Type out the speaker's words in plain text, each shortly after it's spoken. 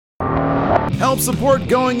Help support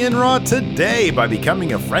Going In Raw today by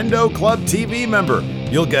becoming a Friendo Club TV member.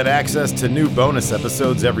 You'll get access to new bonus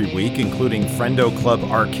episodes every week, including Friendo Club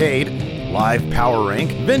Arcade, Live Power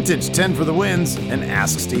Rank, Vintage 10 for the Wins, and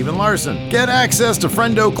Ask Steven Larson. Get access to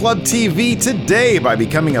Friendo Club TV today by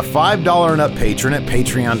becoming a $5 and up patron at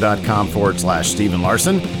patreon.com/Steven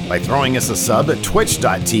Larson, by throwing us a sub at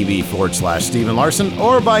twitch.tv/Steven Larson,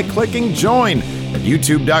 or by clicking join at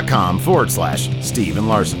youtube.com/Steven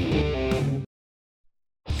Larson.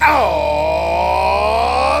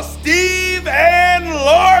 Oh, Steve and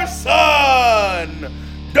Larson!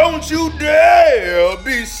 Don't you dare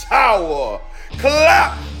be sour.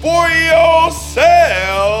 Clap for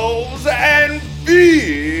yourselves and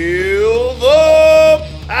feel the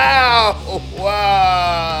power.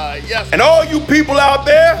 Yes. And all you people out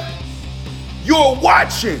there, you're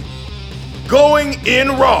watching Going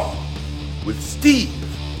In Raw with Steve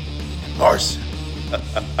and Larson.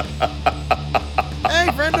 Hey,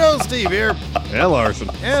 friendo, Steve here. And Larson.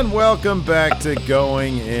 And welcome back to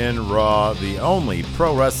Going In Raw, the only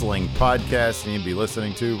pro wrestling podcast you need to be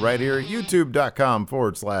listening to right here at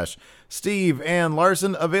youtube.com/Steve and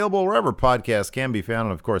Larson. Available wherever podcasts can be found.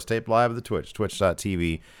 And, of course, taped live at the Twitch,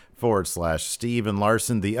 twitch.tv/Steve and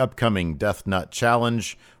Larson. The upcoming Death Nut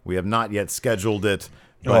Challenge. We have not yet scheduled it.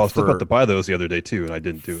 Oh, I was about to buy those the other day, too, and I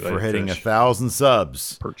didn't do it. For hitting 1,000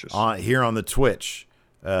 subs purchase here on the Twitch.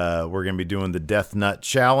 We're going to be doing the Death Nut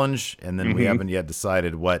Challenge, and then we haven't yet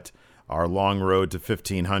decided what our long road to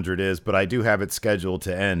 1,500 is, but I do have it scheduled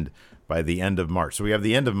to end by the end of March. So we have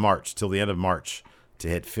the end of March till the end of March to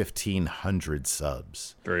hit 1,500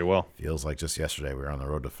 subs. Very well. Feels like just yesterday we were on the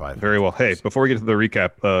road to 500. Very well. Hey, before we get to the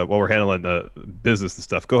recap, while we're handling business and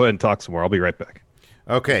stuff, go ahead and talk some more. I'll be right back.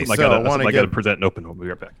 Okay, I gotta present and open. I'll be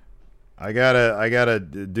right back. I gotta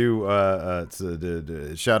do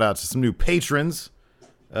shout out to some new patrons.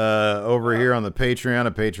 Over here on the Patreon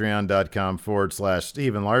at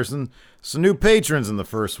patreon.com/Steven Larson. Some new patrons in the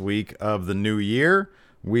first week of the new year.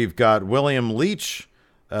 We've got William Leach,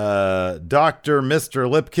 Dr. Mr.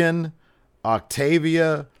 Lipkin,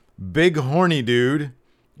 Octavia, Big Horny Dude,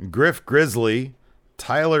 Griff Grizzly,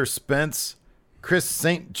 Tyler Spence, Chris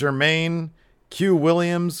St. Germain, Q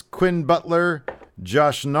Williams, Quinn Butler,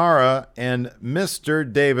 Josh Nara, and Mr.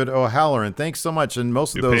 David O'Halloran. Thanks so much. And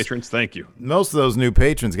most of those patrons, thank you. Most of those new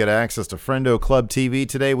patrons get access to Friendo Club TV.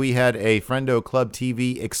 Today we had a Friendo Club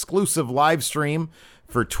TV exclusive live stream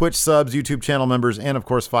for Twitch subs, YouTube channel members, and of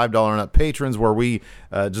course $5 and up patrons, where we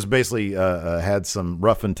just basically had some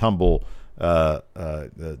rough and tumble.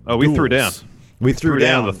 We threw down. We threw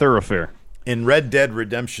down the thoroughfare. In Red Dead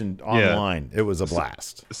Redemption Online. It was a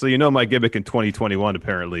blast. So my gimmick in 2021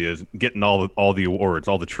 apparently is getting all the awards,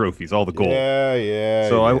 all the trophies, all the gold. Yeah.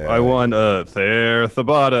 So I won Thayer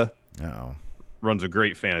Thabata. Oh. Runs a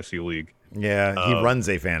great fantasy league. Yeah, he runs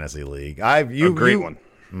a fantasy league. A great one.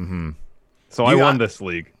 Mm-hmm. So I won this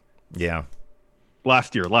league. Yeah.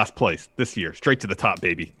 Last year, last place. This year, straight to the top,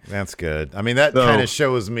 baby. That's good. I mean, that kind of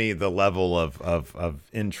shows me the level of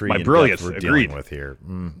intrigue my and brilliance we're agreed. dealing with here.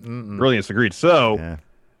 Brilliance agreed. So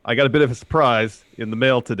I got a bit of a surprise in the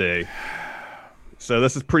mail today. So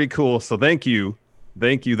this is pretty cool. So thank you.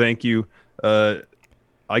 I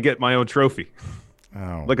get my own trophy.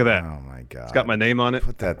 Oh, look at that. Oh my God. It's got my name on it.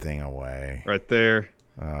 Put that thing away. Right there.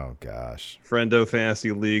 Oh gosh. Friendo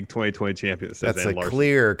Fantasy League 2020 champion. That's a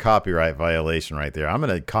clear copyright violation right there. I'm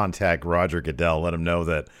going to contact Roger Goodell, let him know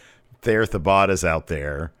that Thayer Thabata's out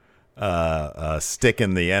there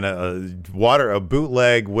sticking the a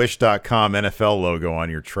bootleg Wish.com NFL logo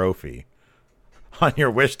on your trophy. On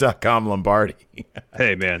your Wish.com Lombardi.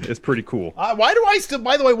 Hey man, it's pretty cool.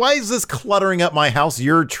 Why is this cluttering up my house?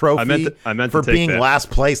 Your trophy I meant for to take being that.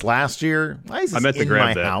 last place last year? Why is this in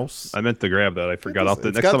my house? I meant to grab that. I forgot.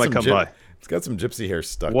 Next time I come by. It's got some gypsy hair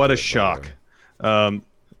stuck. What a shock.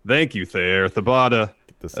 Thank you, Thayer Thabata.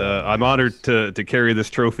 I'm honored to carry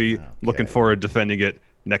this trophy. Okay. Looking forward to defending it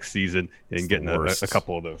next season and getting a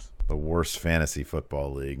couple of those. The worst fantasy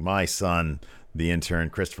football league. My son, the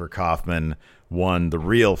intern, Christopher Kaufman, won the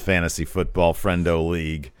real fantasy football Friendo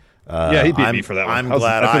League. He beat me for that one. I'm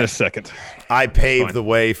glad I finished second. I paved the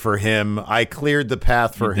way for him. I cleared the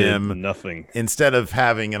path for him. Nothing. Instead of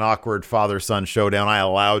having an awkward father-son showdown, I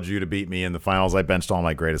allowed you to beat me in the finals. I benched all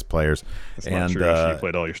my greatest players. That's not true. You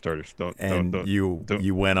played all your starters.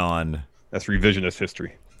 You went on. That's revisionist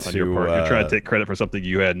history on your part. You're trying to take credit for something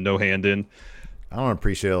you had no hand in. I don't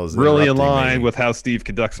appreciate those. Really in line with how Steve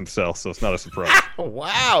conducts himself, so it's not a surprise.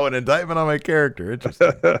 Wow, an indictment on my character.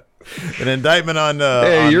 Interesting. An indictment on.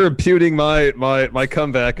 You're imputing my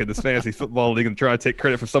comeback in this fantasy football league and trying to take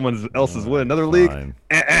credit for someone else's win. Another league?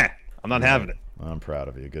 I'm not having it. I'm proud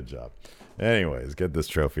of you. Good job. Anyways, get this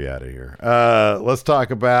trophy out of here. Let's talk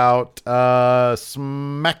about SmackDown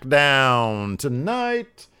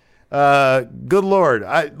tonight. Good Lord.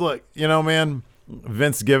 Look, man,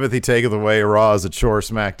 Vince giveth, he taketh away. Raw is a chore.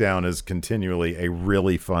 SmackDown is continually a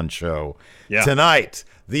really fun show. Yeah. Tonight,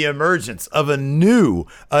 the emergence of a new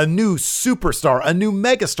superstar, a new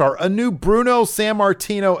megastar, a new Bruno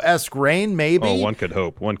Sammartino-esque reign, maybe. Oh, one could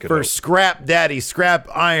hope. For Scrap Daddy, Scrap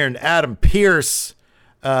Iron, Adam Pearce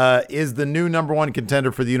is the new number one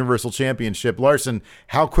contender for the Universal Championship. Larson,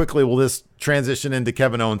 how quickly will this transition into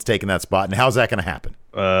Kevin Owens taking that spot, and how's that going to happen?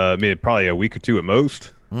 Probably a week or two at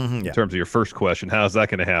most. In terms of your first question, how's that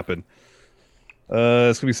going to happen? It's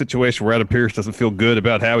going to be a situation where Adam Pearce doesn't feel good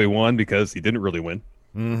about how he won because he didn't really win.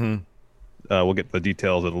 We'll get the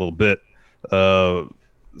details in a little bit. So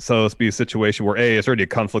it's be a situation where it's already a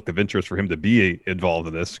conflict of interest for him to be involved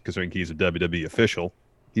in this, considering he's a WWE official.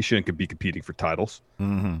 He shouldn't be competing for titles.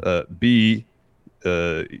 B,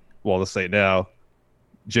 let's say it now,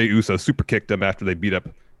 Jey Uso super kicked him after they beat up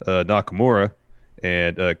Nakamura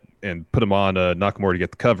and put him on Nakamura to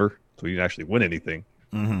get the cover, so he didn't actually win anything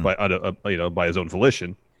by his own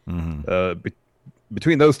volition.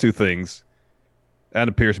 Between those two things,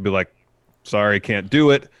 Adam Pearce would be like, "Sorry, can't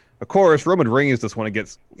do it." Of course, Roman Reigns just wants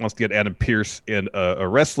to get Adam Pearce in a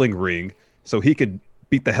wrestling ring so he could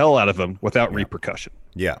beat the hell out of him without repercussion.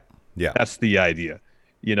 Yeah. That's the idea.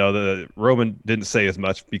 The Roman didn't say as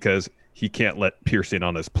much because he can't let Pearce in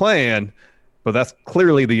on his plan, but that's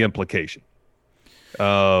clearly the implication.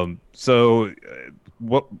 So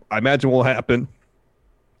what I imagine will happen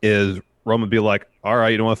is Roman be like, "All right,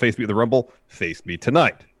 you don't want to face me at the Rumble? Face me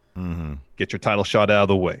tonight. Get your title shot out of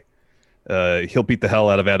the way." He'll beat the hell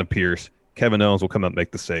out of Adam Pearce. Kevin Owens will come up and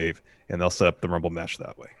make the save, and they'll set up the Rumble match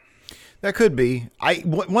that way. That could be.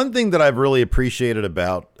 One thing that I've really appreciated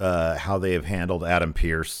about how they have handled Adam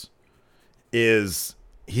Pearce is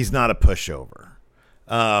he's not a pushover.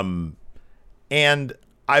 And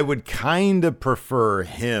I would kind of prefer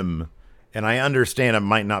him, and I understand it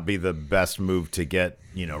might not be the best move to get,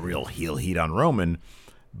 real heel heat on Roman,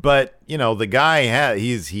 but, the guy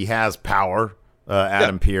he has power,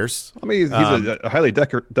 Adam Pearce. I mean, he's a highly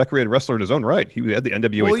decorated wrestler in his own right. He had the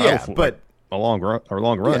NWA title for a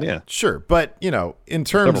long run, yeah. Sure, but, in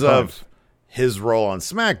terms of his role on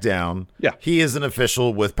SmackDown, he is an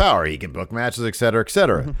official with power. He can book matches, et cetera, et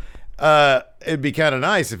cetera. It'd be kind of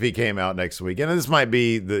nice if he came out next week. And this might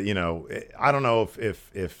be I don't know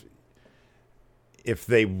if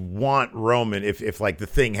they want Roman, if like the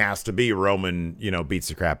thing has to be Roman, beats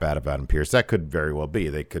the crap out of Adam Pearce. That could very well be.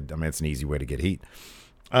 They could, it's an easy way to get heat.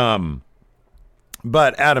 But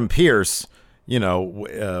Adam Pearce,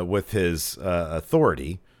 with his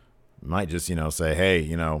authority, might just, say,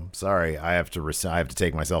 "Hey, sorry, I have to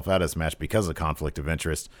take myself out of this match because of conflict of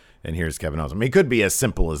interest. And here's Kevin Owens." I mean, it could be as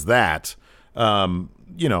simple as that.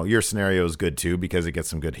 Your scenario is good too because it gets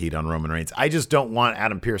some good heat on Roman Reigns. I just don't want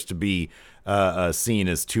Adam Pearce to be seen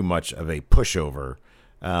as too much of a pushover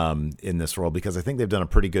in this role, because I think they've done a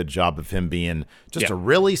pretty good job of him being just a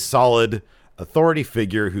really solid authority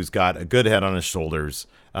figure who's got a good head on his shoulders.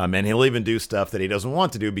 And he'll even do stuff that he doesn't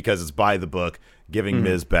want to do because it's by the book, giving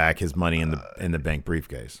Miz back his money in the bank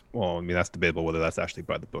briefcase. Well, I mean, that's debatable whether that's actually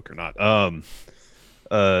by the book or not.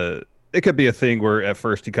 It could be a thing where at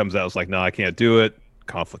first he comes out as like, "No, I can't do it.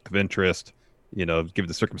 Conflict of interest. Given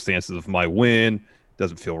the circumstances of my win,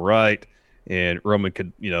 doesn't feel right." And Roman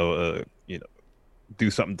could, do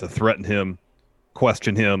something to threaten him,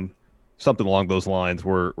 question him, something along those lines,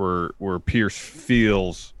 where Pearce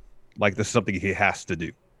feels like this is something he has to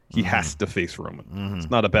do. He has to face Roman. It's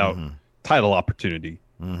not about title opportunity.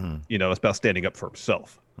 It's about standing up for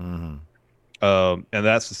himself. And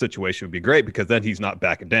that's the situation would be great, because then he's not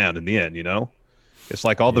backing down in the end. It's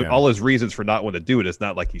like all his reasons for not wanting to do it. It's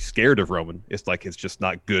not like he's scared of Roman. It's like it's just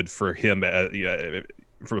not good for him,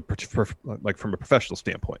 from a professional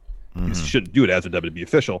standpoint. He shouldn't do it as a WWE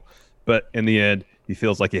official, but in the end, he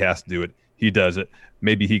feels like he has to do it. He does it.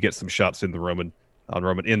 Maybe he gets some shots on Roman.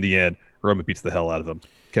 In the end, Roman beats the hell out of him.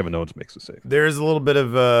 Kevin Owens makes the save. There's a little bit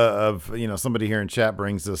of somebody here in chat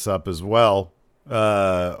brings this up as well.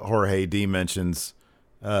 Jorge D mentions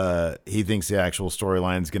he thinks the actual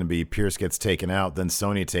storyline is going to be Pearce gets taken out, then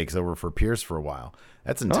Sonya takes over for Pearce for a while.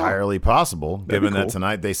 That's entirely possible, given that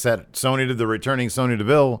tonight they set Sonya to the returning Sonya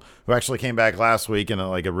Deville, who actually came back last week in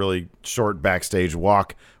a really short backstage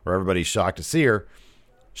walk where everybody's shocked to see her.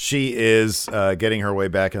 She is getting her way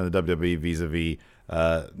back in the WWE vis-a-vis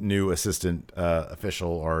new assistant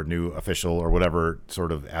official or whatever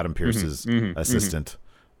sort of Adam Pearce's assistant.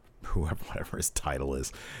 Whatever his title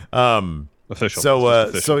is. Official. So, It's just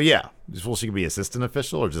official. so yeah. Well, she could be assistant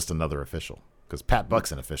official or just another official. Because Pat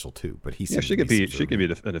Buck's an official too, but he Yeah, she could be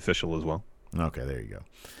an official as well. Okay, there you go.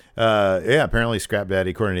 Yeah, apparently Scrap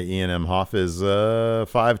Daddy, according to Ian M. Hoff, is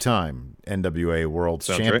 5-time NWA World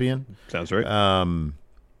Champion. Right. Sounds right.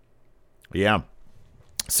 Yeah.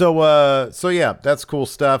 So yeah, that's cool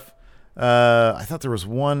stuff. I thought there was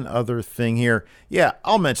one other thing here. Yeah,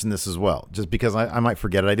 I'll mention this as well, just because I might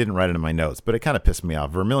forget it. I didn't write it in my notes, but it kind of pissed me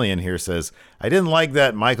off. Vermillion here says, I didn't like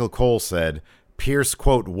that Michael Cole said Pierce,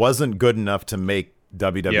 quote, wasn't good enough to make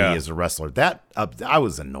WWE as a wrestler. That I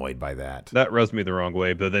was annoyed by that. That rubs me the wrong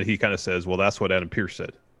way, but then he kind of says, well, that's what Adam Pearce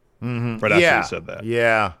said. Mm-hmm. Right after he said that.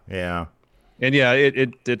 Yeah. And yeah,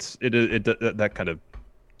 it that kind of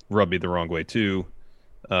rubbed me the wrong way too.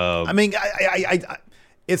 I mean, I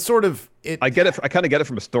it's sort of it. I get it. I kind of get it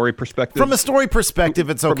from a story perspective. From a story perspective,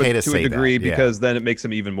 it's okay to say that. To a degree, yeah. because then it makes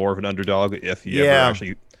him even more of an underdog if he ever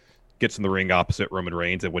actually gets in the ring opposite Roman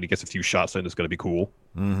Reigns, and when he gets a few shots in, it's going to be cool.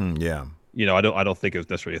 Mm-hmm, yeah. You know, I don't think it was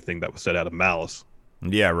necessarily a thing that was said out of malice.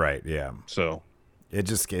 Yeah, right. Yeah. So it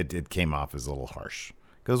just it came off as a little harsh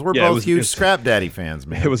because we're both huge Scrap Daddy fans,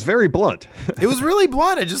 man. It was very blunt. It was really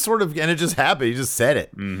blunt. It just sort of and it just happened. He just said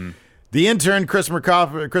it. Mm-hmm. The intern Christopher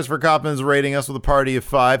Kaufman's rating us with a party of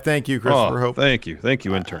 5. Thank you, Christopher. Thank you,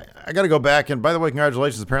 intern. I got to go back and by the way,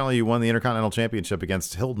 congratulations. Apparently, you won the Intercontinental Championship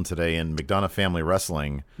against Hilton today in McDonough Family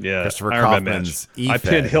Wrestling. Yeah, Christopher Iron Kaufman's. I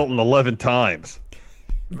pinned Hilton 11 times,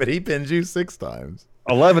 but he pinned you 6 times.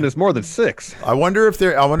 11 is more than 6. I wonder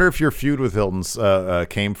if your feud with Hilton's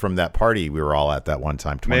came from that party we were all at that one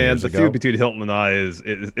time 20 years ago. Man, the feud between Hilton and I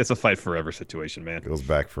it's a fight forever situation, man. It goes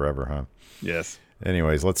back forever, huh? Yes.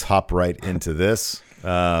 Anyways, let's hop right into this.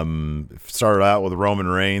 Started out with Roman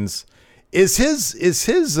Reigns. Is his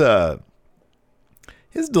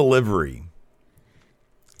delivery?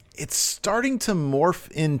 It's starting to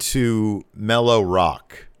morph into mellow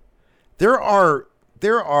rock. There are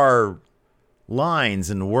lines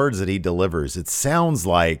and words that he delivers. It sounds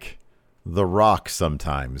like The Rock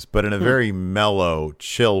sometimes, but in a very mellow,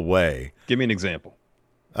 chill way. Give me an example.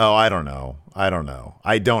 Oh, I don't know. I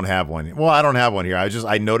don't have one. Well, I don't have one here.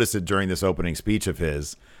 I noticed it during this opening speech of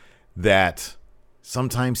his that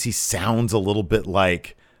sometimes he sounds a little bit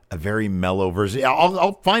like a very mellow version.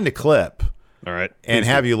 I'll find a clip. All right. And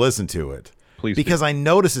have you listen to it. Please. Because I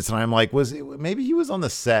noticed it and I'm like, maybe he was on the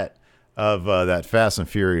set of that Fast and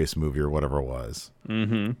Furious movie or whatever it was.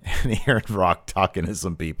 Mm-hmm. And he heard Rock talking to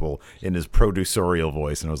some people in his producerial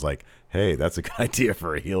voice and was like, hey, that's a good idea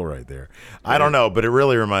for a heel right there. I don't know, but it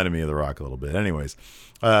really reminded me of The Rock a little bit. Anyways,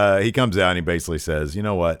 he comes out and he basically says, you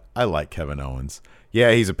know what? I like Kevin Owens.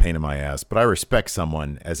 Yeah, he's a pain in my ass, but I respect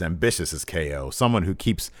someone as ambitious as KO, someone who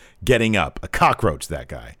keeps getting up, a cockroach, that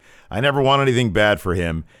guy. I never want anything bad for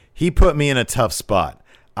him. He put me in a tough spot.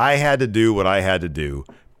 I had to do what I had to do.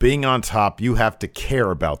 Being on top, you have to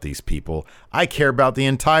care about these people. I care about the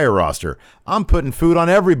entire roster. I'm putting food on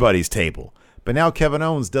everybody's table. But now Kevin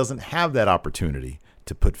Owens doesn't have that opportunity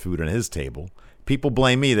to put food on his table. People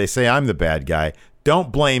blame me. They say I'm the bad guy.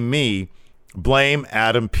 Don't blame me. Blame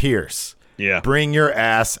Adam Pearce. Yeah. Bring your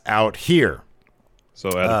ass out here. So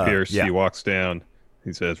Adam Pearce, he walks down.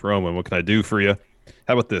 He says, Roman, what can I do for you?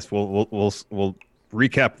 How about this? We'll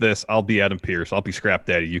recap this. I'll be Adam Pearce. I'll be Scrap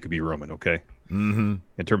Daddy. You could be Roman, okay? Mm-hmm.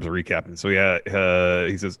 In terms of recapping. So,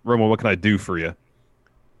 he says, Roman, what can I do for you?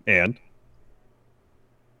 And?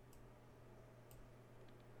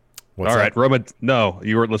 What's all that? right, Roman. No,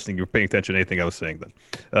 you weren't listening. You were paying attention to anything I was saying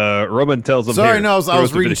then. Roman tells him. Sorry, here, no, I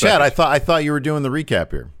was reading chat. Package. I thought you were doing the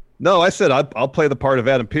recap here. No, I said I'll play the part of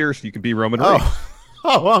Adam Pearce. You can be Roman Reigns.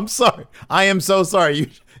 Oh, I'm sorry. I am so sorry.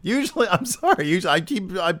 Usually, I'm sorry. Usually,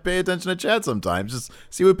 I pay attention to chat sometimes. Just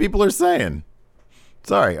see what people are saying.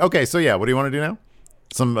 Sorry. Okay, so yeah, what do you want to do now?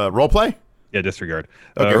 Some role play? Yeah, disregard.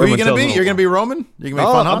 Okay, who are you gonna be? You're gonna be Roman? You're gonna be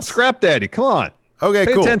Funhouse? I'm Scrap Daddy. Come on. Okay,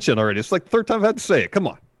 pay cool. attention already. It's like the third time I've had to say it. Come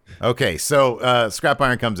on. Okay, so Scrap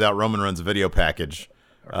Iron comes out. Roman runs a video package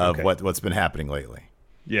of what's been happening lately.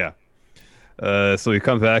 Yeah. So he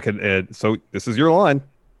comes back and so this is your line.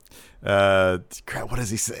 Crap, what does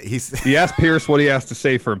he say? He asked Pearce what he has to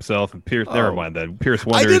say for himself, and Pearce. Never mind then. Pearce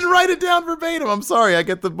wonders. I didn't write it down verbatim. I'm sorry. I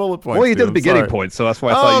get the bullet points. Well, you did the beginning points, so that's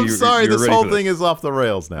why I thought you. I'm sorry. This whole thing is off the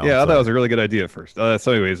rails now. Yeah, I thought it was a really good idea at first.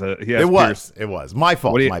 So, anyways, he asked Pearce. It was my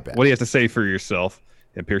fault. My bad. What do you have to say for yourself?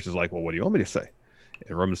 And Pearce is like, well, what do you want me to say?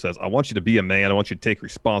 And Roman says, I want you to be a man. I want you to take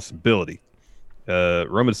responsibility.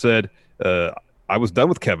 Roman said, I was done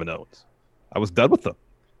with Kevin Owens. I was done with them.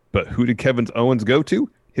 But who did Kevin Owens go to?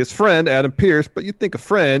 His friend, Adam Pearce. But you'd think a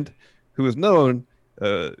friend who has known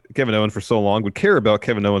Kevin Owens for so long would care about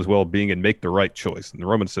Kevin Owens' well-being and make the right choice. And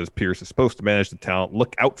Roman says Pearce is supposed to manage the talent,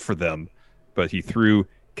 look out for them, but he threw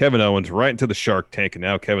Kevin Owens right into the shark tank, and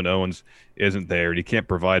now Kevin Owens isn't there, and he can't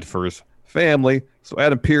provide for his family. So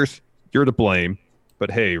Adam Pearce, you're to blame.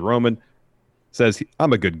 But hey, Roman says,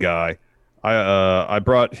 I'm a good guy. I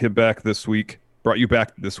brought you back this week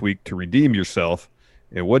to redeem yourself.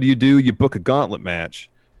 And what do? You book a gauntlet match.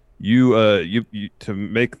 You to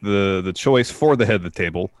make the choice for the head of the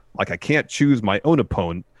table. Like I can't choose my own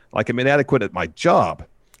opponent. Like I'm inadequate at my job.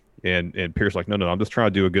 And Pierce like, no, I'm just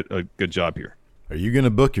trying to do a good job here. Are you going to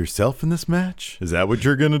book yourself in this match? Is that what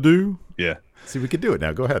you're going to do? Yeah. See, we could do it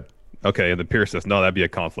now. Go ahead. Okay, and then Pierce says, no, that'd be a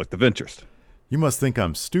conflict of interest. You must think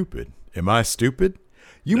I'm stupid. Am I stupid?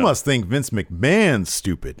 You must think Vince McMahon's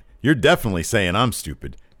stupid. You're definitely saying I'm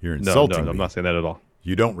stupid. You're insulting me. I'm not saying that at all.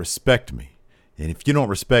 You don't respect me. And if you don't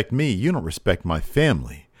respect me, you don't respect my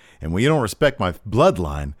family. And when you don't respect my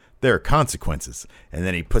bloodline, there are consequences. And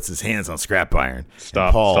then he puts his hands on scrap iron.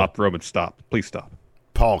 Stop, Roman, stop. Please stop.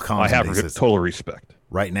 Paul comes. I have total respect.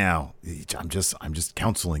 Right now, I'm just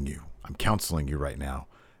counseling you. I'm counseling you right now.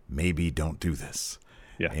 Maybe don't do this.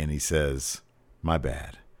 Yeah. And he says, my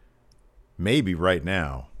bad. Maybe right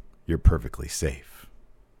now you're perfectly safe.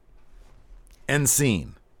 End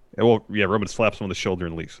scene. Well, yeah, Roman slaps him on the shoulder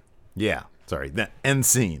and leaves. Yeah. Sorry. End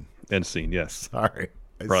scene. End scene, yes. Sorry.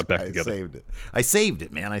 Brought it back together. I saved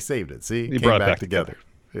it, man. I saved it. See? You brought it back together.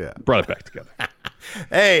 Yeah. Brought it back together.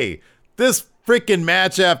 Hey, this freaking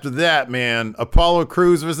match after that, man. Apollo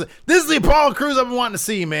Crews versus. This is the Apollo Crews I've been wanting to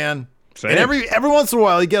see, man. Same. And every once in a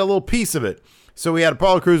while, you get a little piece of it. So we had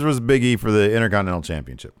Apollo Crews versus Big E for the Intercontinental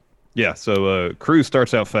Championship. Yeah, so Crews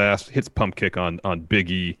starts out fast, hits pump kick on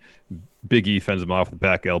Big E. Big E fends him off with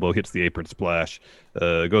back elbow, hits the apron splash,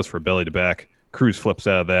 goes for a belly to back. Crews flips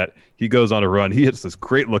out of that. He goes on a run. He hits this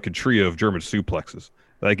great-looking trio of German suplexes.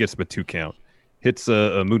 That gets him a 2 count. Hits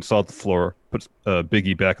a moonsault to the floor, puts Big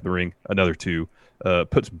E back in the ring, another 2.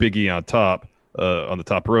 Puts Big E on top, on the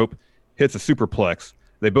top rope, hits a superplex.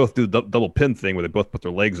 They both do the double pin thing where they both put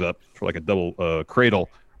their legs up for like a double cradle.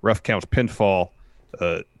 Ref counts pinfall.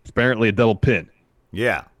 Apparently a double pin.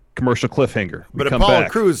 Yeah. Commercial cliffhanger. But Apollo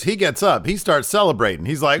Crews, he gets up. He starts celebrating.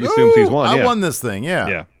 He's like, he assumes he's won. I won this thing. Yeah.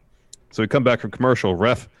 Yeah. So we come back from commercial.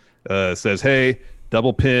 Ref says, hey,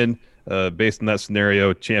 double pin. Based on that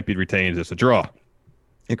scenario, champion retains. It's a draw.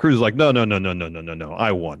 And Crews is like, no.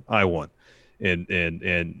 I won.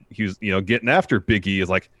 And he was, getting after Big E. Is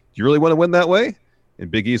like, do you really want to win that way? And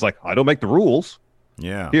Big E's like, I don't make the rules.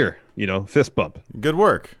 Yeah. Here, fist bump. Good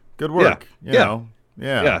work. Yeah.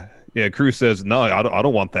 Yeah. Crews says, no, I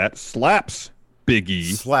don't want that. Slaps Big E.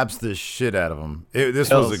 Slaps the shit out of him. This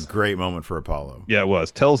was a great moment for Apollo. Yeah, it was.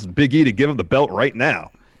 Tells Big E to give him the belt right now.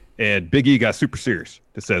 And Big E got super serious.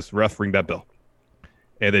 It says, ref, ring that bell.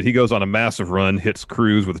 And then he goes on a massive run, hits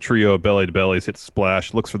Crews with a trio of belly to bellies, hits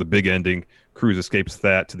splash, looks for the big ending. Crews escapes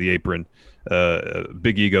that to the apron.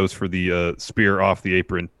 Big E goes for the spear off the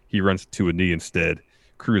apron. He runs to a knee instead.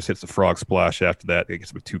 Crews hits the frog splash after that. It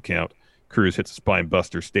gets him a 2 count. Crews hits a spine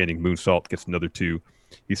buster, standing moonsault, gets another 2.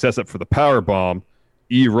 He sets up for the power bomb.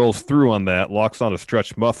 E rolls through on that, locks on a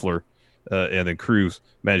stretch muffler, and then Crews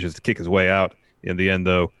manages to kick his way out. In the end,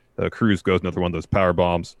 though, Crews goes another one of those power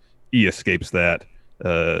bombs. E escapes that.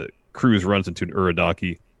 Crews runs into an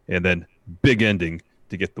Uranagi, and then big ending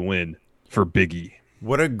to get the win for Big E.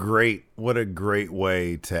 What a great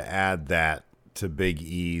way to add that to Big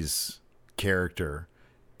E's character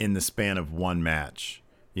in the span of one match.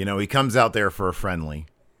 He comes out there for a friendly,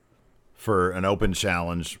 for an open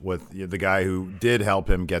challenge with the guy who did help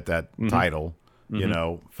him get that title,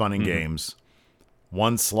 fun and games.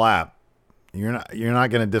 One slap, you're not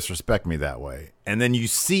going to disrespect me that way. And then you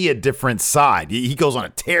see a different side. He goes on a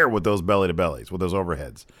tear with those belly to bellies, with those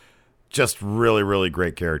overheads. Just really, really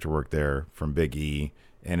great character work there from Big E.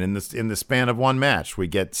 And in the span of one match, we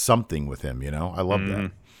get something with him. I love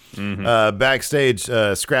that. Mm-hmm. Backstage,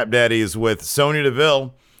 Scrap Daddy is with Sonya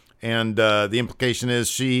Deville, and the implication is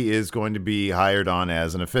she is going to be hired on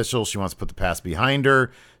as an official. She wants to put the past behind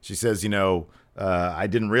her. She says, I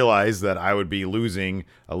didn't realize that I would be losing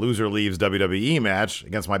a loser leaves WWE match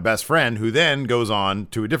against my best friend, who then goes on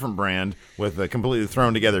to a different brand with a completely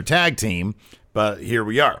thrown together tag team. But here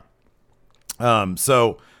we are.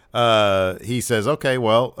 So he says, okay,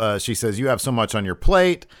 well, she says, you have so much on your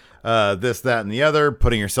plate, this, that, and the other,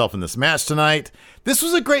 putting yourself in this match tonight. This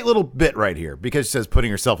was a great little bit right here because she says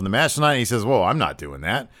putting herself in the match tonight. And he says, whoa, I'm not doing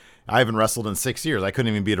that. I haven't wrestled in 6 years. I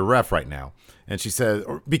couldn't even beat a ref right now. And she says,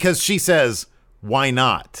 because she says, why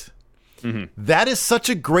not? Mm-hmm. That is such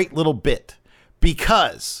a great little bit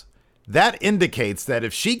because that indicates that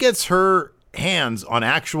if she gets her hands on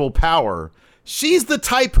actual power, she's the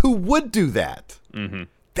type who would do that. Mm-hmm.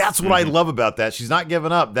 That's what I love about that. She's not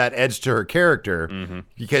giving up that edge to her character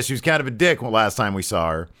because she was kind of a dick last time we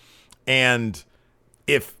saw her. And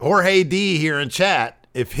if Jorge D here in chat,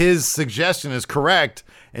 if his suggestion is correct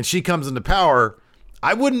and she comes into power,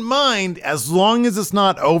 I wouldn't mind as long as it's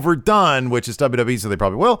not overdone, which is WWE, so they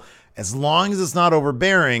probably will. As long as it's not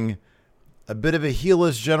overbearing, a bit of a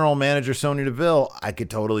heelish general manager, Sonya Deville, I could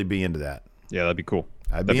totally be into that. Yeah, that'd be cool.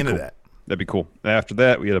 I'd be into that. That'd be cool. After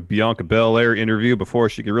that, we had a Bianca Belair interview. Before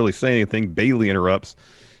she could really say anything, Bayley interrupts.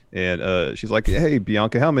 And she's like, hey,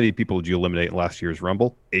 Bianca, how many people did you eliminate in last year's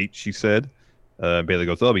Rumble? 8, she said. Bayley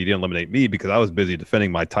goes, oh, but you didn't eliminate me because I was busy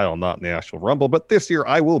defending my title, not in the actual Rumble. But this year,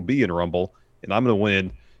 I will be in Rumble, and I'm going to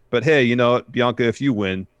win. But hey, you know what, Bianca, if you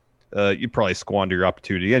win, you'd probably squander your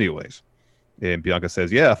opportunity anyways. And Bianca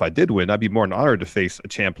says, yeah, if I did win, I'd be more than honored to face a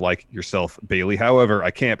champ like yourself, Bayley. However,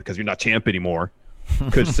 I can't because you're not champ anymore.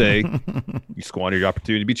 Could say you squandered your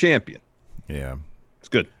opportunity to be champion. Yeah, it's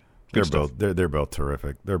good. They're both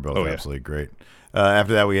terrific. They're both absolutely great.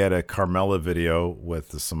 After that, we had a Carmella video with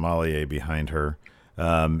the sommelier behind her.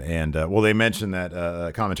 They mentioned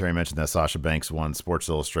that commentary mentioned that Sasha Banks won Sports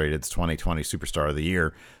Illustrated's 2020 Superstar of the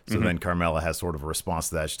Year. So then Carmella has sort of a response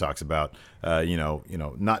to that. She talks about,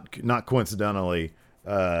 not coincidentally,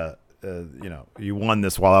 you won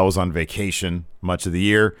this while I was on vacation much of the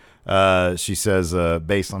year. She says,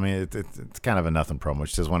 it's kind of a nothing promo.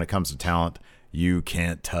 She says, when it comes to talent, you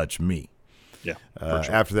can't touch me. Yeah.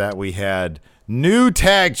 Sure. After that, we had new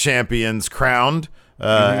tag champions crowned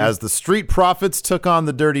as the Street Profits took on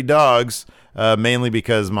the Dirty Dogs, mainly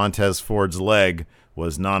because Montez Ford's leg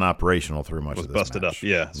was non-operational through much of this busted match. Up.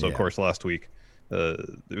 Yeah. So, of course, last week,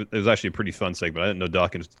 it was actually a pretty fun segment. I didn't know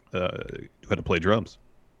Dawkins had to play drums.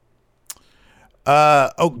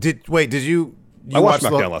 Did you watch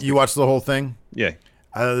the whole thing? Yeah.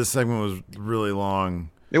 This segment was really long.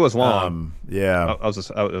 It was long. Yeah. It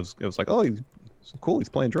was like, oh, he's cool. He's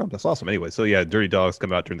playing drums. That's awesome. Anyway, so yeah, Dirty Dogs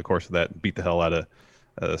come out during the course of that and beat the hell out of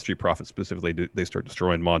Street Profits. Specifically, they start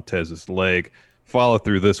destroying Montez's leg. Follow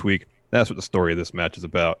through this week. That's what the story of this match is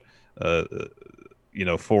about.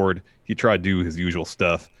 Ford, he tried to do his usual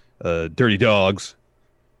stuff. Dirty Dogs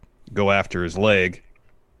go after his leg.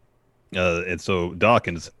 And so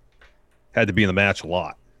Dawkins had to be in the match a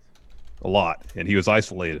lot. And he was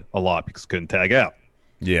isolated a lot because he couldn't tag out.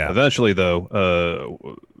 Yeah. Eventually, though,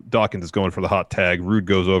 Dawkins is going for the hot tag. Rude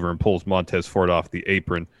goes over and pulls Montez Ford off the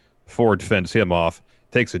apron. Ford fends him off,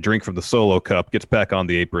 takes a drink from the solo cup, gets back on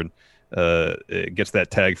the apron, gets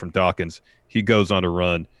that tag from Dawkins. He goes on a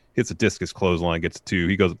run, hits a discus clothesline, gets 2.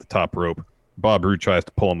 He goes up the top rope. Bob Roode tries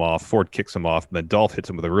to pull him off. Ford kicks him off. And then Dolph hits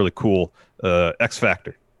him with a really cool X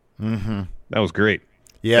Factor. Mm-hmm. That was great.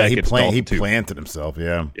 Yeah, he planted himself.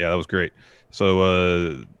 Yeah. Yeah, that was great.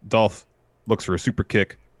 So Dolph looks for a super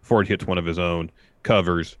kick. Ford hits one of his own,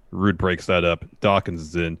 covers. Rude breaks that up. Dawkins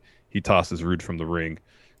is in. He tosses Rude from the ring.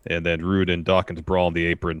 And then Rude and Dawkins brawl on the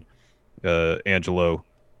apron. Angelo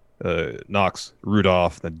knocks Rude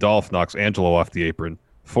off. Then Dolph knocks Angelo off the apron.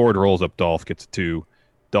 Ford rolls up Dolph, gets a 2.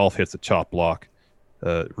 Dolph hits a chop block.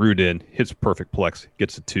 Rude in, hits a perfect plex,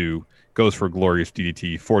 gets a 2. Goes for a glorious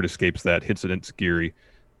DDT. Ford escapes that, hits an enziguri.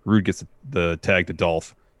 Rude gets the tag to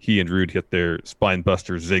Dolph. He and Rude hit their spine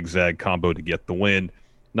buster zigzag combo to get the win.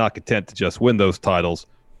 Not content to just win those titles,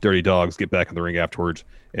 Dirty Dogs get back in the ring afterwards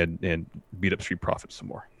and beat up Street Profits some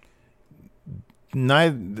more.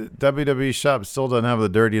 The WWE shop still doesn't have the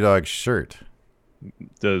Dirty Dog shirt.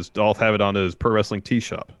 Does Dolph have it on his Pro Wrestling Tee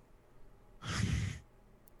shop?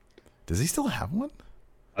 Does he still have one?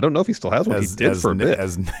 I don't know if he still has one. He did for a bit.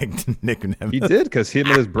 As Nick Nemeth. He did because him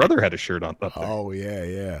and his brother had a shirt on up there. Oh,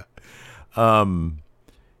 yeah.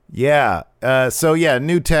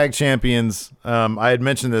 New tag champions. I had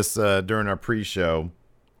mentioned this during our pre-show.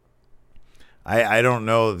 I don't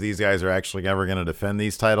know if these guys are actually ever going to defend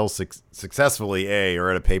these titles successfully, A,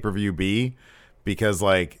 or at a pay-per-view, B, because,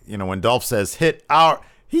 when Dolph says,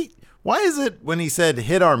 why is it when he said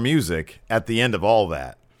hit our music at the end of all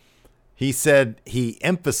that? He said he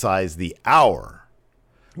emphasized the hour.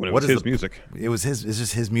 When it was his music. It's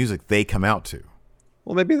just his music they come out to.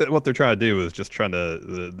 Well, maybe what they're trying to do is just trying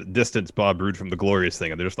to distance Bob Roode from the glorious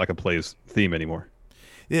thing, and they're just not going to play his theme anymore.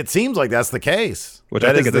 It seems like that's the case. Which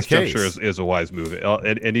I think at this juncture is a wise move.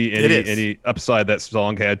 Any upside that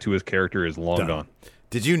song had to his character is long gone.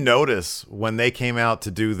 Did you notice when they came out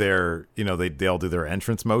to do their, they all do their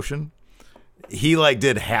entrance motion? He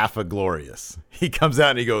did half a glorious. He comes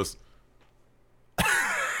out and he goes,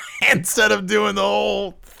 instead of doing the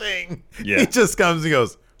whole thing, he just comes and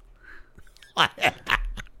goes,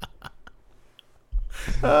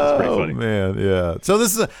 oh man, yeah. So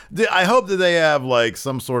this is I hope that they have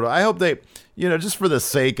some sort of, I hope they, just for the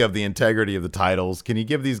sake of the integrity of the titles, can you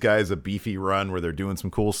give these guys a beefy run where they're doing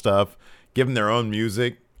some cool stuff? Give them their own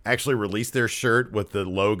music. Actually release their shirt with the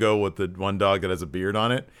logo with the one dog that has a beard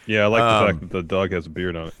on it. Yeah, I like the fact that the dog has a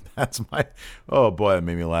beard on it. That's oh boy, it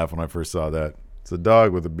made me laugh when I first saw that. It's a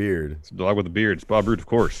dog with a beard. It's a dog with a beard. It's Bob Roode, of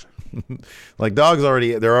course. Like dogs they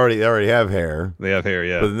already have hair. They have hair,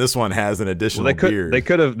 yeah. But this one has an additional beard. They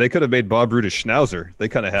could have made Bob Roode a schnauzer. They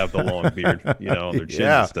kind of have the long beard, on their chin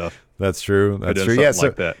and stuff. That's true. That's true. Yeah, so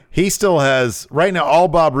like that. He still has right now. All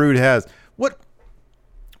Bob Roode has.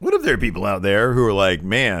 What if there are people out there who are like,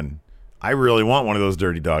 man, I really want one of those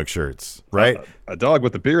Dirty Dog shirts, right? A dog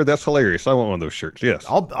with a beard, that's hilarious. I want one of those shirts. Yes.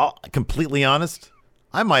 I'll completely honest.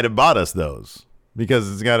 I might have bought us those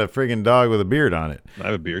because it's got a friggin' dog with a beard on it. I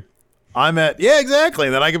have a beard. Yeah, exactly.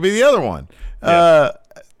 Then I could be the other one. Yeah.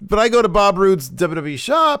 But I go to Bob Roode's WWE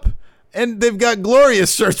shop, and they've got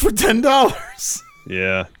Glorious shirts for $10.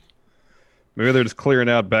 Yeah. Maybe they're just clearing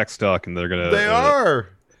out back stock, and they're gonna. They are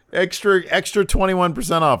extra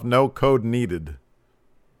 21% off. No code needed.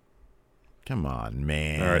 Come on,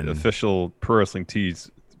 man. All right, official Pro Wrestling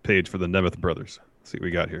Tees page for the Nemeth brothers. Let's see what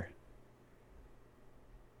we got here.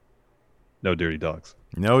 No dirty dogs.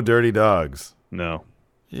 No dirty dogs. No.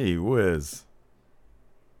 Gee whiz.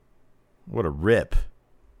 What a rip.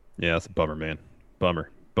 Yeah, that's a bummer, man. Bummer.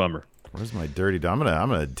 Where's my dirty dog? I'm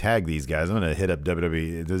gonna tag these guys. I'm gonna hit up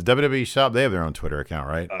WWE. Does WWE shop? They have their own Twitter account,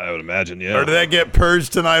 right? I would imagine, yeah. Or did that get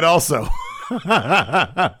purged tonight also?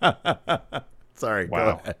 Sorry,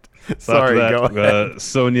 wow. Go ahead. So Sorry, after that, go ahead.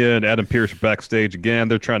 Sonya and Adam Pearce are backstage again.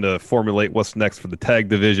 They're trying to formulate what's next for the tag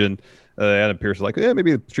division. Adam Pearce is like,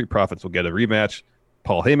 maybe the Street Profits will get a rematch.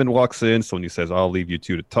 Paul Heyman walks in. Sonya says, I'll leave you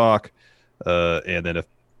two to talk. And then if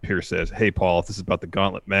Pearce says, hey, Paul, if this is about the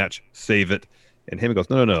gauntlet match, save it. And Heyman goes,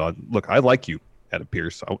 no. Look, I like you, Adam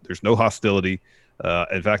Pearce. There's no hostility.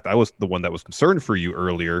 In fact, I was the one that was concerned for you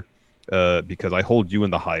earlier because I hold you in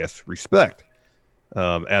the highest respect.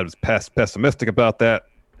 Adam's pessimistic about that.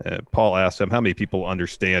 Paul asks him how many people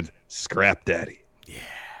understand Scrap Daddy.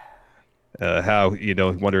 Yeah. How he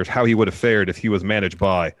wonders how he would have fared if he was managed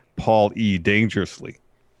by Paul E. Dangerously.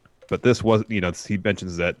 But this was, he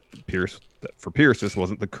mentions that for Pearce, this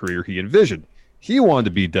wasn't the career he envisioned. He wanted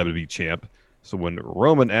to be WWE champ. So when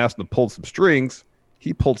Roman asked him to pull some strings,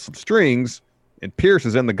 he pulled some strings, and Pearce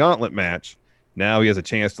is in the gauntlet match. Now he has a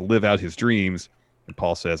chance to live out his dreams. And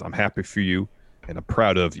Paul says, I'm happy for you, and I'm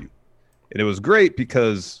proud of you. And it was great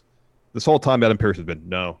because this whole time Adam Pearce has been,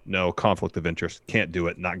 no, conflict of interest. Can't do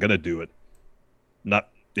it. Not going to do it. Not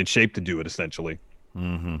in shape to do it, essentially.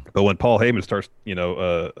 Mm-hmm. But when Paul Heyman starts,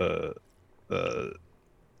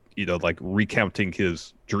 like recounting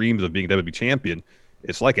his dreams of being WWE champion,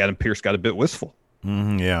 it's like Adam Pearce got a bit wistful.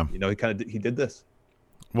 Mm-hmm, yeah. He did this.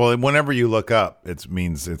 Well, whenever you look up, it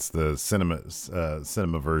means it's the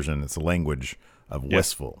cinema version. It's the language of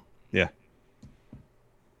wistful. Yeah.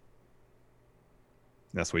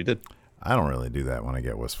 That's what he did. I don't really do that when I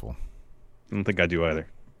get wistful. I don't think I do either.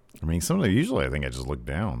 I mean, usually I think I just look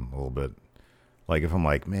down a little bit. Like if I'm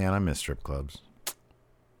like, man, I miss strip clubs.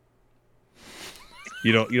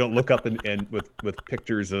 You don't look up and with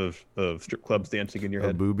pictures of strip clubs dancing in your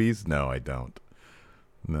head? Boobies? No, I don't.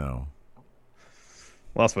 No.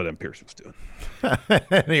 Well, that's what M. Pearce was doing.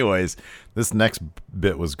 Anyways, this next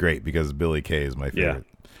bit was great because Billie Kay is my favorite.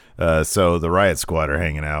 So the Riot Squad are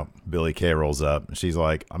hanging out. Billie Kay rolls up. And she's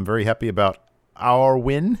like, I'm very happy about our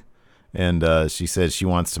win. And she says she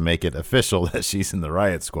wants to make it official that she's in the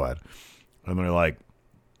Riot Squad. And they're like,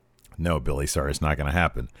 no, Billie, sorry, it's not going to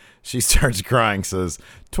happen. She starts crying, says,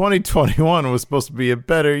 2021 was supposed to be a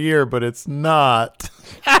better year, but it's not.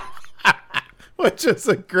 Which is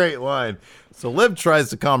a great line. So Liv tries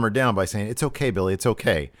to calm her down by saying, it's okay, Billie, it's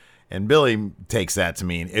okay. And Billie takes that to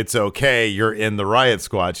mean, it's okay, you're in the Riot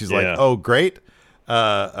Squad. She's like, oh, great.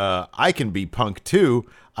 I can be punk too.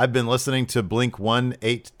 I've been listening to Blink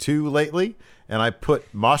 182 lately, and I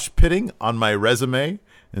put mosh pitting on my resume.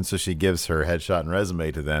 And so she gives her headshot and resume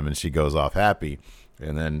to them, and she goes off happy.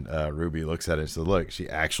 And then Ruby looks at it and says, look, she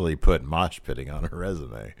actually put mosh pitting on her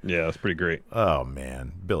resume. Yeah, that's pretty great. Oh,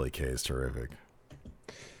 man. Billie Kay is terrific.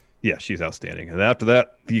 Yeah, she's outstanding. And after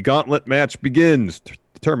that, the gauntlet match begins to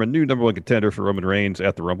determine new number one contender for Roman Reigns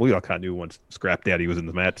at the Rumble. We all kind of knew once Scrap Daddy was in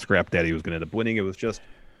the match, Scrap Daddy was going to end up winning. It was just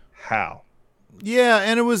how. Yeah,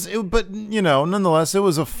 and but nonetheless, it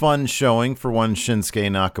was a fun showing for one Shinsuke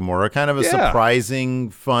Nakamura, kind of a surprising,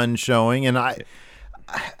 fun showing. And I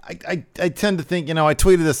tend to think, I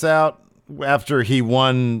tweeted this out after he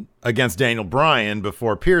won against Daniel Bryan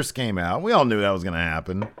before Pearce came out. We all knew that was going to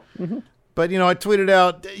happen. Mm-hmm. But, I tweeted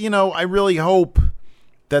out, I really hope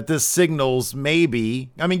that this signals maybe,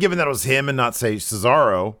 I mean, given that it was him and not, say,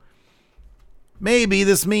 Cesaro, maybe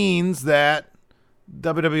this means that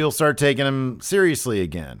WWE will start taking him seriously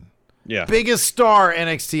again. Yeah. Biggest star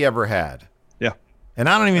NXT ever had. Yeah. And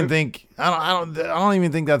I don't even think I don't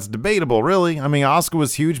even think that's debatable, really. I mean, Asuka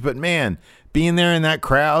was huge, but man, being there in that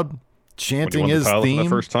crowd, chanting his theme the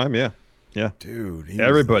first time, yeah. Dude,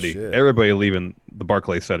 everybody leaving the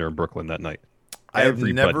Barclays Center in Brooklyn that night. I've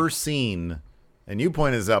never seen, and you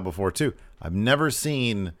pointed this out before too, I've never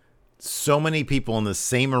seen so many people in the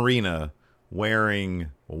same arena wearing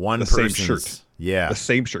the same shirt. Yeah. The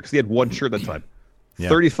same shirt. Because he had one shirt at the time. Yeah.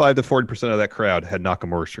 35 to 40% of that crowd had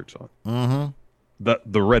Nakamura shirts on. Mm-hmm.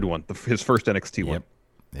 The red one, his first NXT one.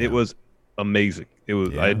 Yeah. It was amazing. It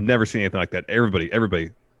was. I had never seen anything like that.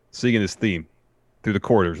 Everybody singing his theme through the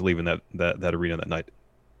corridors, leaving that arena that night.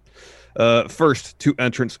 First, 2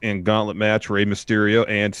 entrants in gauntlet match: Rey Mysterio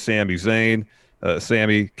and Sami Zayn.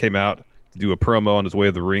 Sami came out to do a promo on his way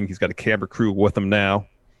to the ring. He's got a camera crew with him now.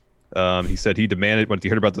 He said he demanded, when he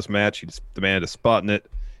heard about this match, he just demanded a spot in it.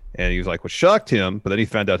 And he was like, what shocked him, but then he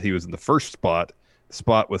found out he was in the first spot. The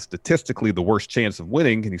spot was statistically the worst chance of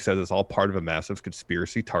winning. And he said it's all part of a massive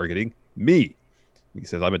conspiracy targeting me. He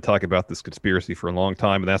says, I've been talking about this conspiracy for a long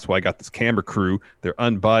time, and that's why I got this camera crew. They're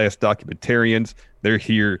unbiased documentarians. They're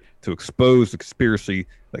here to expose the conspiracy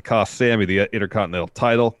that cost Sami the Intercontinental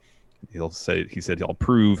title. He said, I'll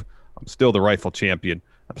prove I'm still the rightful champion.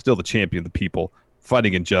 I'm still the champion of the people,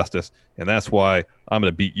 fighting injustice, and that's why I'm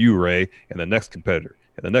going to beat you, Ray, and the next competitor,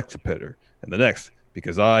 and the next competitor, and the next,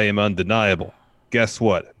 because I am undeniable. Guess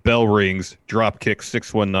what? Bell rings, drop kick,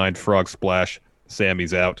 619, frog splash.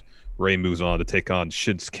 Sammy's out. Ray moves on to take on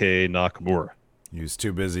Shinsuke Nakamura. He was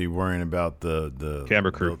too busy worrying about the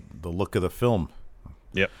camera crew, the look of the film.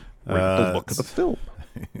 Yep, the look of the film.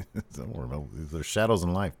 There's shadows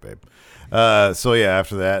in life, babe.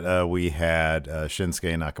 After that, we had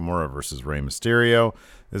Shinsuke Nakamura versus Rey Mysterio.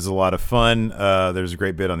 This is a lot of fun. There's a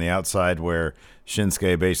great bit on the outside where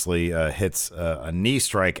Shinsuke basically hits a knee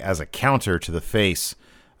strike as a counter to the face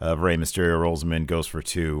of Rey Mysterio, rolls him in, goes for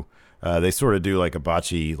 2. They sort of do like a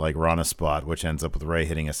botchy, like Rana spot, which ends up with Rey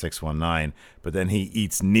hitting a 619. But then he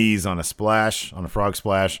eats knees on a frog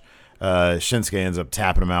splash. Shinsuke ends up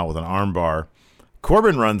tapping him out with an armbar.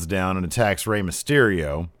 Corbin runs down and attacks Rey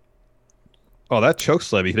Mysterio. Oh, that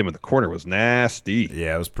chokeslam he hit him in the corner was nasty.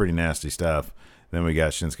 Yeah, it was pretty nasty stuff. Then we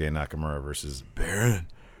got Shinsuke Nakamura versus Baron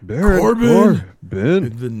Corbin.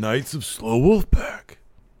 And the Knights of Slow Wolfpack.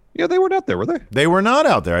 Yeah, they weren't out there, were they? They were not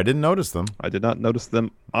out there. I didn't notice them. I did not notice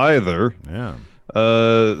them either. Yeah.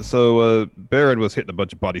 So Baron was hitting a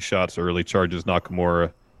bunch of body shots early, charges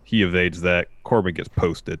Nakamura. He evades that. Corbin gets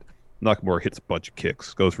posted. Nakamura hits a bunch of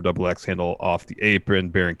kicks, goes for double axe handle off the apron.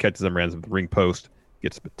 Baron catches him, runs him to the ring post,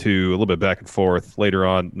 gets him a 2, a little bit back and forth. Later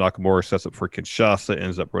on, Nakamura sets up for Kinshasa,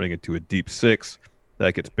 ends up running into a deep 6.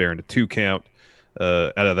 That gets Baron to 2 count.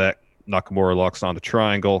 Out of that, Nakamura locks on the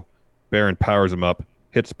triangle. Baron powers him up,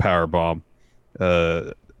 hits a power bomb,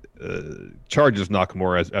 charges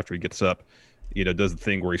Nakamura after he gets up. Does the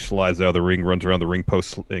thing where he slides out of the ring, runs around the ring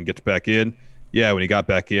post, and gets back in. Yeah, when he got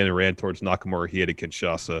back in and ran towards Nakamura, he hit a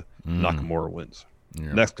Kinshasa. Nakamura wins.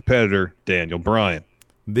 Yeah. Next competitor, Daniel Bryan.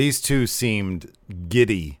 These two seemed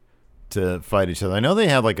giddy to fight each other. I know they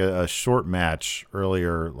had like a short match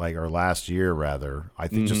earlier, or last year rather. I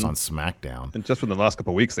think just on SmackDown. And just within the last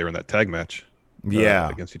couple of weeks, they were in that tag match.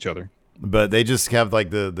 Against each other. But they just have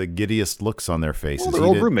like the giddiest looks on their faces. Well, they're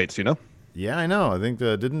old roommates, Yeah, I know. I think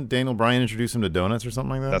didn't Daniel Bryan introduce him to donuts or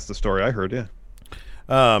something like that? That's the story I heard. Yeah.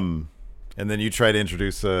 And then you try to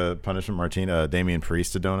introduce Punishment Damian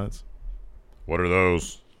Priest to donuts. What are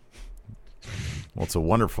those? Well, it's a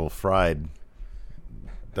wonderful fried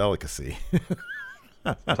delicacy.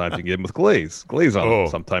 Sometimes you get them with glaze on them.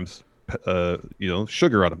 Sometimes,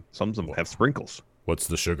 sugar on them. Some of them have sprinkles. What's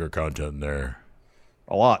the sugar content there?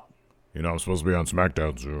 A lot. I'm supposed to be on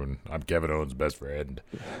SmackDown soon. I'm Kevin Owens' best friend.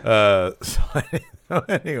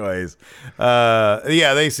 Anyways,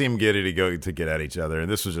 they seem giddy to get at each other,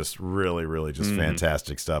 and this was just really, really just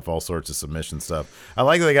fantastic stuff. All sorts of submission stuff. I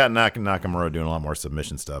like that they got Nakamura doing a lot more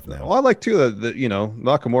submission stuff now. Well, I like too that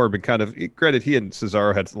Nakamura been kind of, granted, he and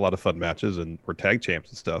Cesaro had a lot of fun matches and were tag champs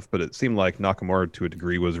and stuff, but it seemed like Nakamura to a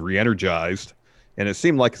degree was re-energized. And it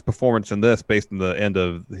seemed like his performance in this, based on the end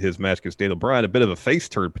of his match against Daniel Bryan, a bit of a face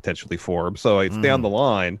turn potentially for him. So it's down the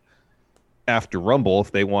line after Rumble,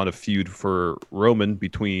 if they want a feud for Roman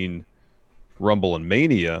between Rumble and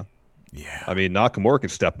Mania. Yeah. I mean, Nakamura can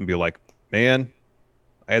step and be like, man,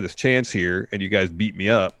 I had this chance here, and you guys beat me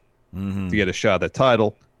up to get a shot at that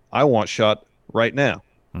title. I want shot right now.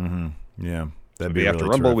 Yeah. That'd Maybe be after really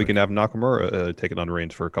Rumble, we terrific. can have Nakamura take it on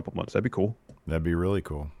Reigns for a couple months. That'd be cool. That'd be really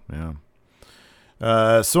cool.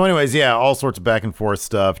 Yeah. So anyways, yeah, all sorts of back and forth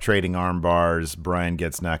stuff, trading arm bars. Bryan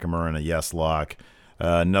gets Nakamura in a yes lock.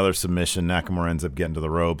 Another submission. Nakamura ends up getting to the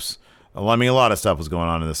ropes. I mean, a lot of stuff was going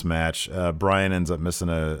on in this match. Bryan ends up missing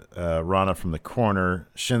a Rana from the corner.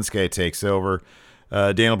 Shinsuke takes over.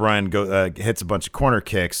 Daniel Bryan hits a bunch of corner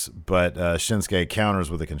kicks, but Shinsuke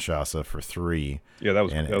counters with a Kinshasa for 3. Yeah, that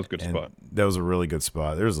was a good spot. That was a really good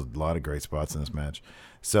spot. There's a lot of great spots in this match.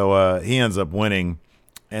 So he ends up winning.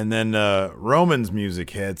 And then Roman's music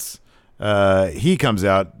hits. He comes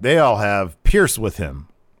out. They all have Pierce with him.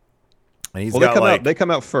 And he's they come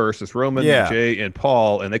out first. It's Roman, Jay, and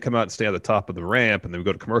Paul, and they come out and stay at the top of the ramp, and then we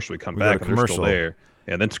go to commercial. We come back, and they're still there.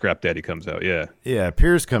 And then Scrap Daddy comes out, yeah. Yeah,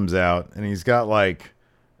 Pierce comes out, and he's got like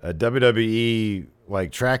a WWE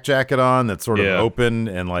like track jacket on that's sort of open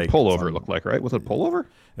and like pullover. It looked like, right? Was it a pullover?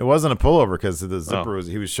 It wasn't a pullover because the zipper was.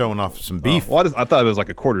 He was showing off some beef. Well, I thought it was like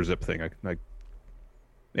a quarter zip thing.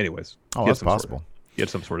 Anyways, that's possible. He had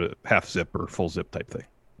some sort of half zip or full zip type thing.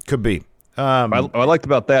 Could be. What I liked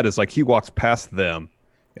about that is like he walks past them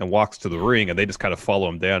and walks to the ring, and they just kind of follow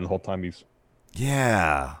him down the whole time he's.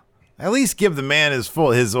 Yeah, at least give the man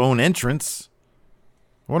his own entrance.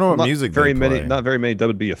 I wonder what music they play. Not very many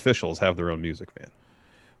WWE officials have their own music, man.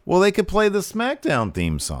 Well, they could play the SmackDown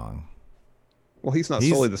theme song. Well, he's not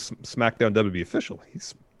solely the SmackDown WWE official.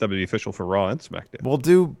 He's WWE official for Raw and SmackDown. Well,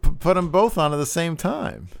 put them both on at the same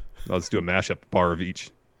time. Let's do a mashup bar of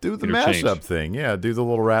each. Do the mashup thing. Yeah, do the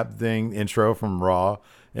little rap thing intro from Raw.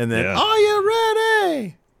 And then, Are you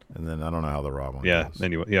ready? And then I don't know how the Raw one goes.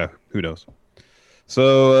 Anyway, who knows?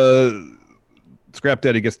 So Scrap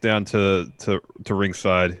Daddy gets down to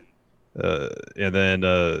ringside. And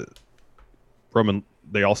then Roman,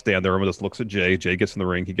 they all stand there. Roman just looks at Jay. Jay gets in the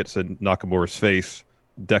ring. He gets in Nakamura's face,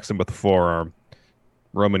 decks him with the forearm.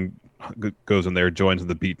 Roman goes in there, joins in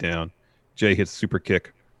the beatdown. Jay hits a super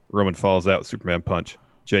kick. Roman falls out with Superman punch.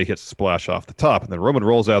 Jay hits a splash off the top, and then Roman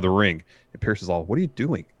rolls out of the ring. And Pierce is all, "What are you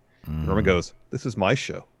doing?" And Roman goes, "This is my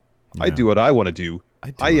show. Yeah. I do what I want to do.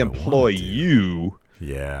 I employ you.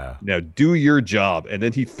 Yeah. Now do your job." And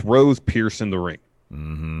then he throws Pierce in the ring.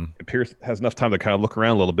 Mm-hmm. And Pierce has enough time to kind of look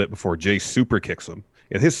around a little bit before Jay super kicks him.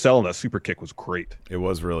 And his sell on that super kick was great. It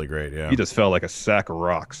was really great, yeah. He just fell like a sack of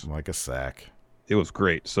rocks. Like a sack. It was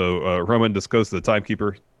great. So Roman just goes to the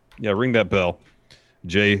timekeeper. Yeah, ring that bell.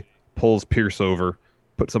 Jay pulls Pierce over,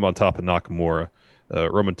 puts him on top of Nakamura.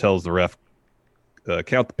 Roman tells the ref,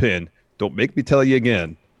 count the pin. Don't make me tell you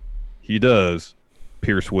again. He does.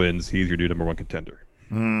 Pierce wins. He's your new number 1 contender.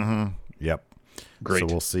 Mm-hmm. Yep. Great. So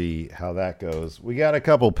we'll see how that goes. We got a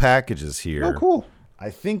couple packages here. Oh, cool. I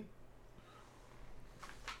think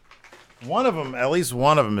at least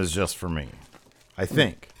one of them is just for me. I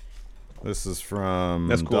think. This is from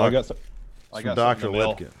That's cool. I got Dr.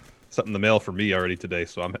 Lipkin. Something in the mail for me already today,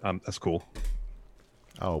 so I'm that's cool.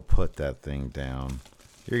 Oh, put that thing down.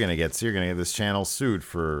 You're gonna get this channel sued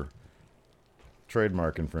for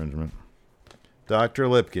trademark infringement. Dr.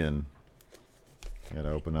 Lipkin.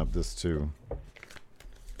 Gotta open up this too.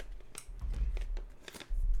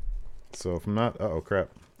 So if I'm not, oh crap.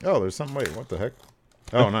 Oh, there's something. Wait, what the heck?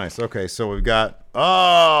 Oh, nice. Okay, so we've got.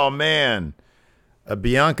 Oh man, a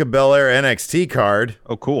Bianca Belair NXT card.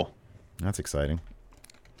 Oh, cool. That's exciting.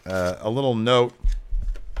 A little note.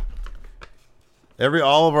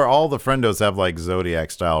 All the friendos have like Zodiac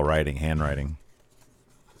style handwriting.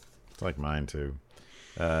 It's like mine too.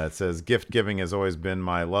 It says, "Gift giving has always been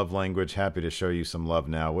my love language. Happy to show you some love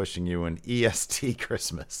now. Wishing you an EST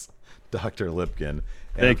Christmas." Dr. Lipkin. And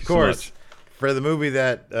Thank you of course, so much. For the movie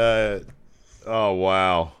that oh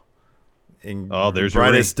wow. There's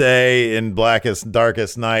Brightest Day in Blackest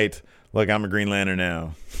Darkest Night. Look, I'm a Green Lantern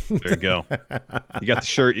now. There you go. You got the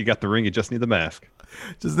shirt, you got the ring, you just need the mask.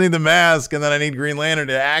 Just need the mask, and then I need Green Lantern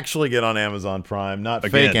to actually get on Amazon Prime, not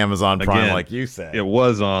fake Amazon Prime like you said. It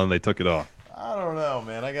was on, they took it off. I don't know,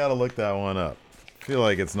 man. I got to look that one up. I feel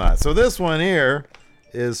like it's not. So this one here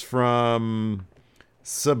is from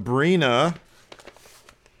Sabrina.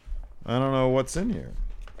 I don't know what's in here.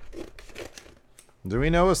 Do we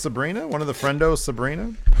know a Sabrina? One of the friendos,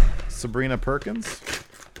 Sabrina? Sabrina Perkins?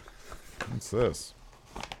 What's this?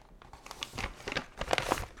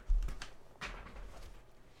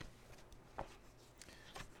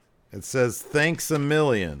 It says, "Thanks a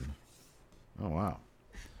million." Oh, wow.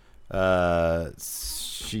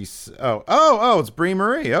 It's Brie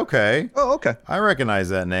Marie. Okay. Oh, okay. I recognize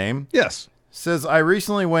that name. Yes. Says, "I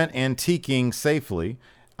recently went antiquing safely.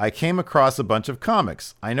 I came across a bunch of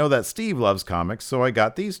comics. I know that Steve loves comics, so I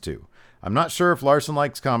got these two. I'm not sure if Larson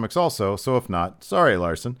likes comics also, so if not, sorry,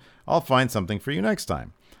 Larson. I'll find something for you next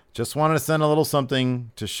time. Just wanted to send a little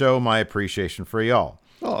something to show my appreciation for y'all.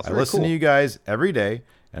 Oh, that's I very listen cool. to you guys every day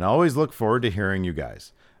and always look forward to hearing you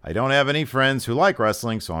guys. I don't have any friends who like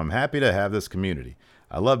wrestling, so I'm happy to have this community.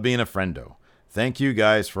 I love being a friendo. Thank you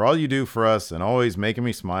guys for all you do for us and always making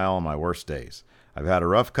me smile on my worst days. I've had a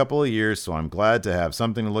rough couple of years, so I'm glad to have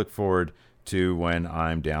something to look forward to when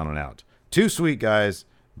I'm down and out. Two sweet guys,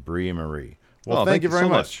 Bree and Marie. Well, thank you very so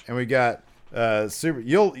much. And we got super.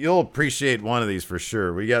 You'll appreciate one of these for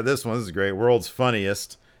sure. We got this one. This is great. World's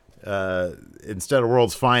Funniest. Instead of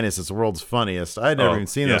World's Finest, it's World's Funniest. I'd never even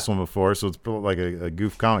seen this one before, so it's like a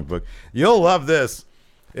goof comic book. You'll love this.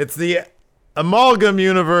 It's the Amalgam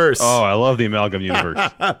Universe. Oh, I love the Amalgam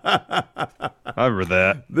Universe. I remember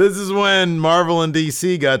that. This is when Marvel and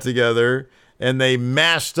DC got together and they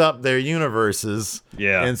mashed up their universes.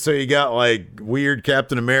 Yeah. And so you got like weird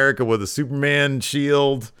Captain America with a Superman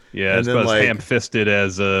shield. Yeah, and it's then, about like, as ham-fisted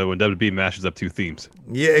as when WWE mashes up two themes.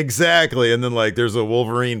 Yeah, exactly. And then like there's a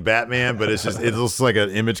Wolverine Batman, but it looks like an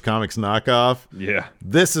Image Comics knockoff. Yeah.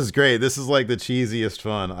 This is great. This is like the cheesiest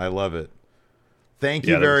fun. I love it. Thank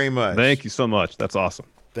you very much. Thank you so much. That's awesome.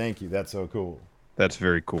 Thank you. That's so cool. That's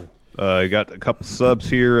very cool. I got a couple subs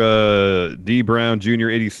here. D Brown Jr.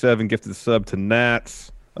 87 gifted a sub to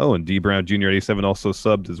Nats. Oh, and D Brown Jr. 87 also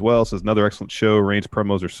subbed as well. Says another excellent show. Reigns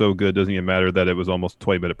promos are so good. Doesn't even matter that it was almost a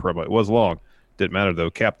 20-minute promo. It was long. Didn't matter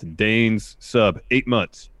though. Captain Dane's sub 8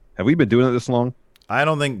 months. Have we been doing it this long? I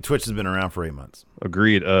don't think Twitch has been around for 8 months.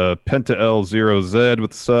 Agreed. Penta L0Z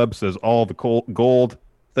with the sub says all the gold.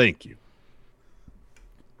 Thank you.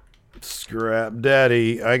 Scrap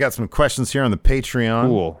Daddy. I got some questions here on the Patreon.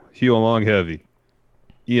 Cool. Hugh Long Heavy.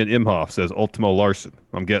 Ian Imhoff says Ultimo Larson.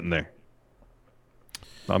 I'm getting there.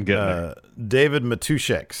 there. David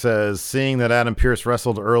Matushek says, seeing that Adam Pearce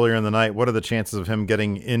wrestled earlier in the night, what are the chances of him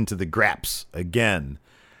getting into the graps again?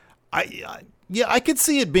 I could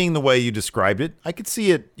see it being the way you described it. I could see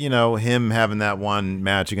it, him having that one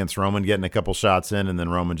match against Roman, getting a couple shots in, and then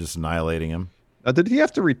Roman just annihilating him. Did he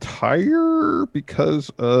have to retire because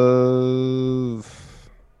of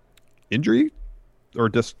injury, or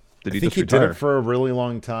just did he I think just he retire? did it for a really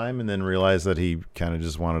long time and then realized that he kind of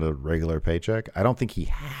just wanted a regular paycheck. I don't think he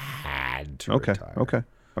had to retire. Okay.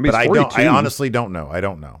 I mean, But he's 42. I honestly don't know. I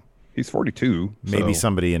don't know. He's 42. Maybe so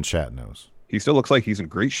somebody in chat knows. he still looks like he's in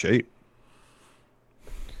great shape.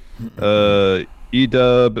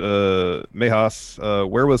 Edub Mejas,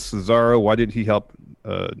 where was Cesaro? Why did he help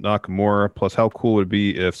Nakamura? Plus, how cool would it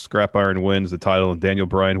be if Scrap Iron wins the title and Daniel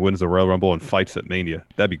Bryan wins the Royal Rumble and fights at Mania?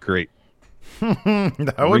 That'd be great.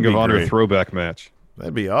 That would Ring be of Honor great. throwback match.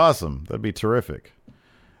 That'd be awesome. That'd be terrific.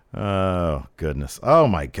 Oh, goodness. Oh,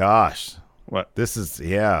 my gosh. What? This is,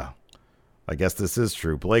 yeah. I guess this is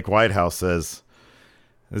true. Blake Whitehouse says,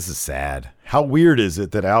 this is sad. How weird is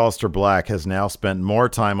it that Aleister Black has now spent more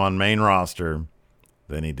time on main roster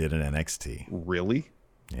than he did in NXT? Really?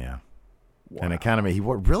 Yeah. Wow. And it kind of, he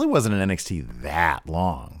really wasn't in NXT that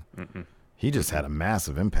long. Mm-mm. He just had a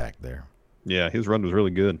massive impact there. Yeah, his run was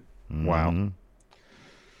really good. Mm-hmm. Wow.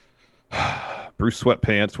 Bruce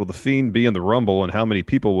Sweatpants, will The Fiend be in the Rumble, and how many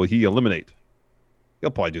people will he eliminate?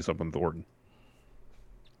 He'll probably do something with Orton.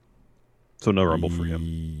 So no Rumble for him.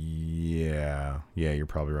 Yeah, you're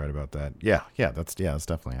probably right about that. Yeah, that's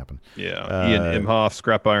definitely happened. Yeah, Ian Imhoff,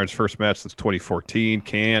 Scrap Iron's first match since 2014.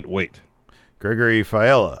 Can't wait. Gregory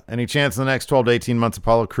Faella, any chance in the next 12 to 18 months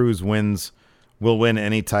Apollo Crews will win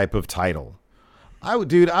any type of title? I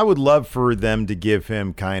would love for them to give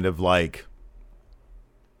him kind of like,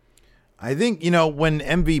 I think, when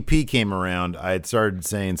MVP came around, I had started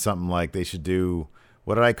saying something like they should do,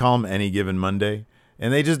 what did I call them? Any Given Monday.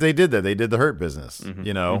 And they did that. They did the Hurt Business,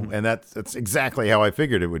 and that's exactly how I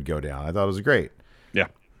figured it would go down. I thought it was great. Yeah.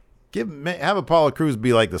 Have Apollo Crews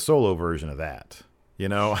be like the solo version of that.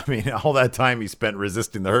 I mean, all that time he spent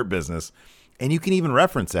resisting the Hurt Business. And you can even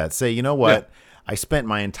reference that. Say, you know what? Yeah. I spent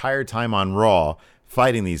my entire time on Raw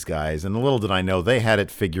fighting these guys, and little did I know they had it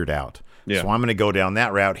figured out. Yeah. So I'm going to go down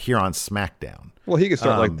that route here on SmackDown. Well, he could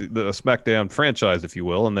start like the SmackDown franchise, if you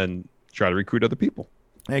will, and then try to recruit other people.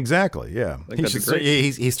 Exactly, yeah.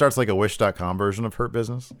 He starts like a Wish.com version of Hurt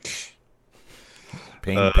Business.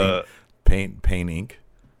 Pain Inc.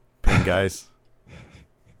 Pain guys.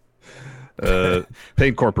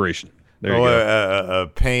 Pain Corporation. There you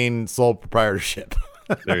go. Pain sole proprietorship.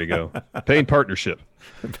 There you go. Pain partnership.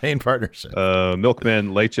 Pain partnership.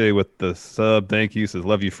 Milkman Leche with the sub. Thank you. Says,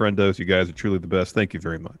 love you, friendos. You guys are truly the best. Thank you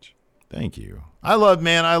very much. Thank you. I love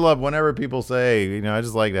whenever people say, I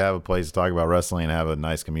just like to have a place to talk about wrestling and have a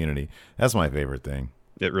nice community. That's my favorite thing.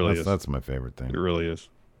 It really is. That's my favorite thing. It really is.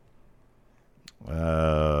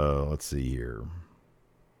 Let's see here.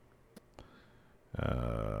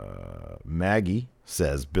 Maggie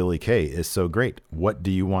says Billie Kay is so great. What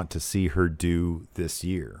do you want to see her do this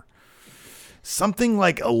year? Something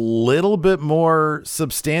like a little bit more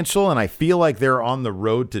substantial, and I feel like they're on the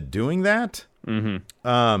road to doing that.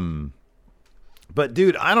 Mm-hmm. But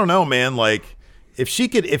dude, I don't know, man. Like, if she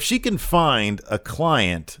can find a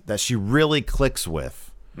client that she really clicks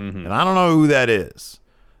with, and I don't know who that is.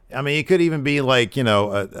 I mean, it could even be like, you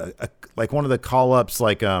know, like one of the call-ups,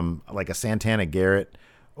 like a Santana Garrett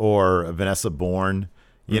or a Vanessa Bourne,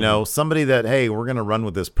 you know, somebody that, hey, we're gonna run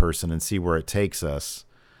with this person and see where it takes us.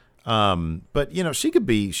 But you know, she could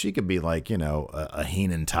be like, you know, a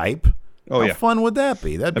Heenan type. Oh, How fun would that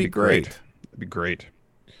be? That'd be great. That'd be great.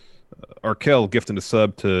 Arkell gifting a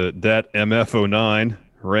sub to that MF09.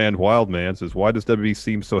 Rand Wildman says, why does WWE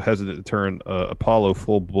seem so hesitant to turn Apollo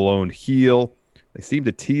full-blown heel? They seem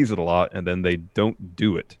to tease it a lot, and then they don't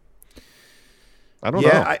do it. I don't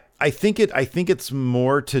know. I think it's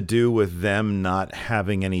more to do with them not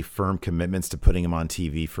having any firm commitments to putting him on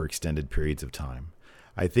TV for extended periods of time.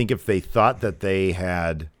 I think if they thought that they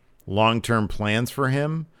had long-term plans for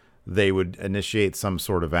him, they would initiate some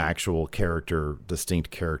sort of actual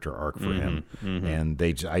distinct character arc for him. And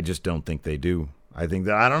I just don't think they do. I think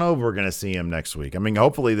that, I don't know if we're going to see him next week. I mean,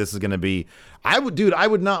 hopefully this is going to be, I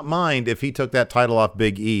would not mind if he took that title off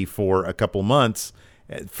Big E for a couple months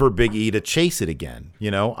for Big E to chase it again.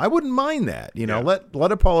 You know, I wouldn't mind that, you know,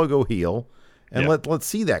 let Apollo go heel and let's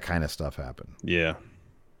see that kind of stuff happen. Yeah.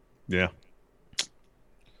 Yeah.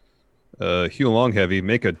 Hugh Longheavy,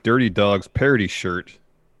 make a Dirty Dogs parody shirt.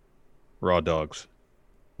 Raw Dogs.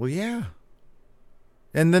 Well, yeah.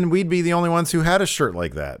 And then we'd be the only ones who had a shirt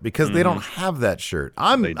like that because they don't have that shirt.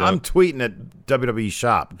 I'm tweeting at WWE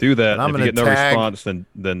Shop. Do that. And if you get no response,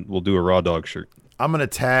 then we'll do a Raw Dog shirt. I'm going to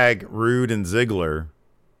tag Rude and Ziggler,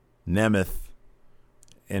 Nemeth,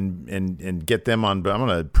 and get them on. But I'm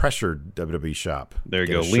going to pressure WWE Shop. There you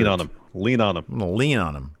go. Lean on them. Lean on them. I'm going to lean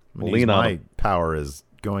on them. My power is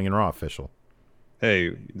going in Raw official. Hey,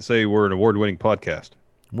 you can say we're an award-winning podcast.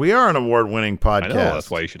 We are an award-winning podcast. I know.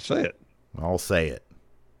 That's why you should say it. I'll say it.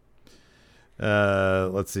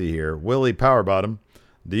 Let's see here. Willie Powerbottom.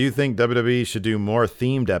 Do you think WWE should do more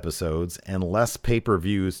themed episodes and less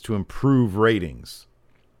pay-per-views to improve ratings?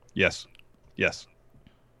 Yes. Yes.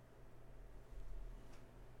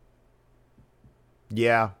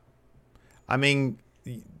 Yeah. I mean,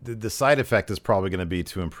 the side effect is probably going to be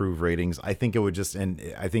to improve ratings. I think it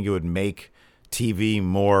would make TV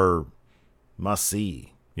more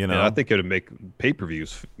must-see. You know, and I think it would make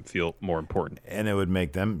pay-per-views feel more important. And it would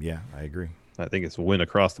make them, yeah, I agree. I think it's a win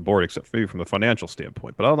across the board, except for maybe from the financial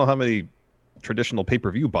standpoint. But I don't know how many traditional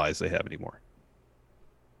pay-per-view buys they have anymore.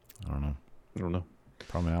 I don't know.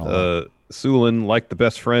 Probably not. Sulin, like the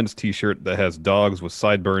Best Friends t-shirt that has dogs with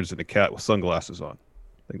sideburns and a cat with sunglasses on.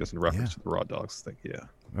 I think that's in reference to the Raw Dogs thing. Yeah.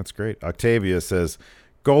 That's great. Octavia says,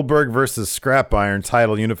 Goldberg versus Scrap Iron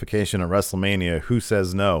title unification at WrestleMania. Who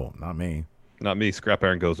says no? Not me. Not me. Scrap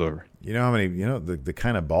Iron goes over. You know how many, the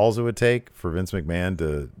kind of balls it would take for Vince McMahon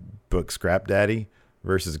to book Scrap Daddy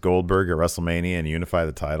versus Goldberg at WrestleMania and unify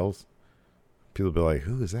the titles? People would be like,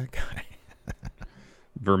 who is that guy?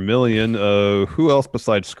 Vermilion, who else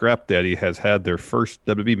besides Scrap Daddy has had their first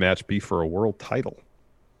WWE match be for a world title?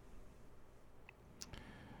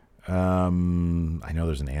 I know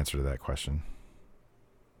there's an answer to that question.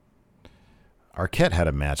 Arquette had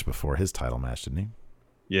a match before his title match, didn't he?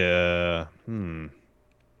 Yeah.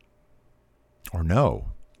 Or no?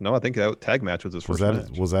 No, I think that tag match was his first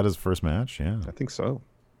match. Was that his first match? Yeah. I think so.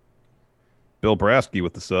 Bill Brasky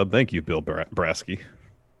with the sub. Thank you, Bill Brasky.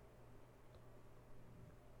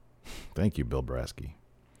 Thank you, Bill Brasky.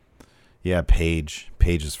 Yeah,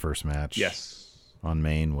 Paige's first match. Yes. On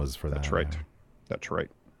Main was for that. That's right. That's right.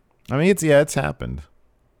 I mean, it's happened.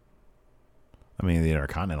 I mean, the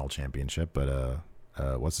Intercontinental Championship, but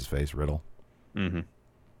what's his face? Riddle. Mm-hmm.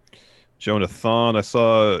 Jonathan, I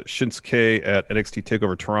saw Shinsuke at NXT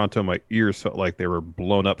TakeOver Toronto. My ears felt like they were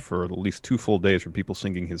blown up for at least 2 full days from people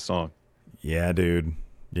singing his song. Yeah, dude.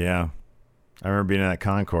 Yeah. I remember being in that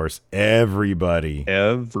concourse. Everybody.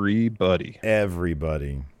 Dingham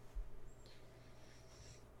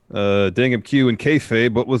Q and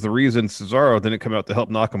kayfabe, what was the reason Cesaro didn't come out to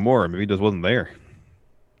help Nakamura? Maybe he just wasn't there.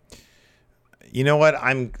 You know what?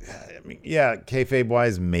 Kayfabe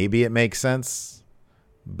wise, maybe it makes sense.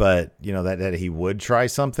 But, that he would try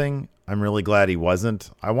something. I'm really glad he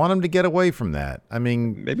wasn't. I want him to get away from that. I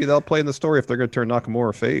mean, maybe they'll play in the story if they're going to turn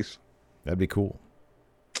Nakamura face. That'd be cool.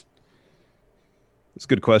 It's a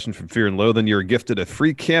good question from Fear and Loathing. You're gifted a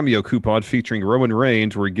free cameo coupon featuring Roman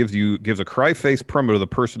Reigns, where he gives a cry face promo to the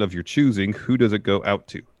person of your choosing. Who does it go out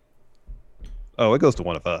to? Oh, it goes to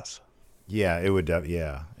one of us. Yeah, it would.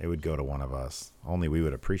 Yeah, it would go to one of us. Only we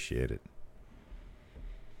would appreciate it.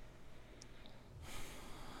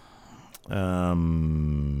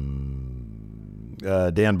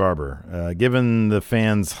 Dan Barber, given the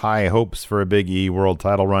fans' high hopes for a Big E world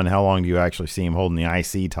title run, how long do you actually see him holding the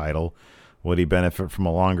IC title? Would he benefit from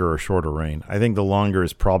a longer or shorter reign? I think the longer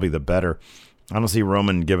is probably the better. I don't see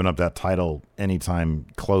Roman giving up that title anytime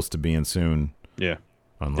close to being soon. Yeah.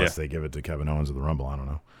 Unless they give it to Kevin Owens at the Rumble. I don't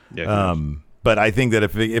know. Yeah. But I think that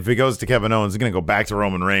if it goes to Kevin Owens, it's going to go back to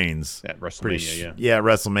Roman Reigns. At WrestleMania, Yeah,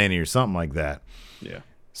 WrestleMania or something like that. Yeah.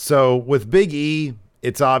 So with Big E,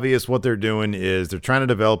 it's obvious what they're doing is they're trying to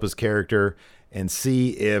develop his character and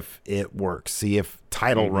see if it works. See if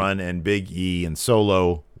title run and Big E and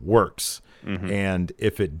Solo works. And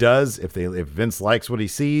if it does, if Vince likes what he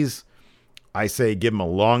sees, I say give him a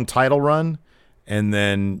long title run, and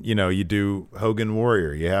then you do Hogan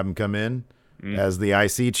Warrior. You have him come in as the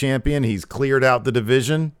IC champion. He's cleared out the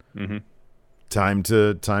division. Time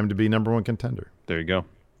to be number one contender. There you go.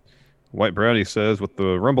 White Brownie says, with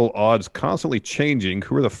the Rumble odds constantly changing,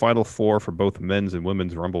 who are the final four for both men's and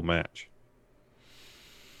women's Rumble match?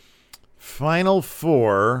 Final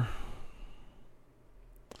four.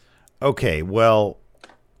 Okay, well,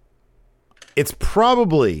 it's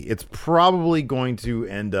probably going to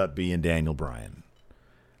end up being Daniel Bryan.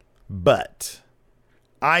 But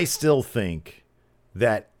I still think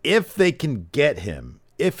that if they can get him,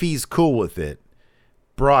 if he's cool with it,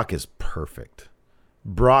 Brock is perfect.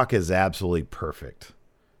 Brock is absolutely perfect.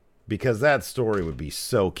 Because that story would be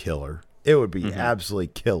so killer. It would be absolutely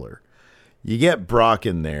killer. You get Brock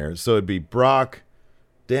in there, so it'd be Brock,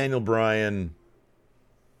 Daniel Bryan,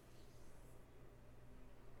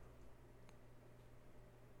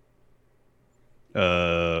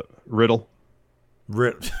 Riddle.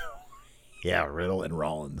 Yeah, Riddle and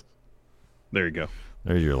Rollins. There you go.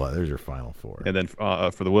 There's your final four. And then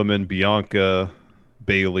for the women, Bianca,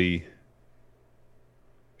 Bayley,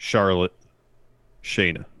 Charlotte,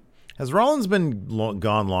 Shayna. Has Rollins been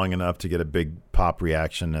gone long enough to get a big pop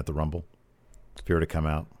reaction at the Rumble? If he were to come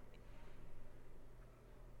out,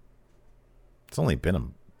 it's only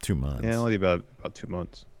been 2 months. Yeah, only about 2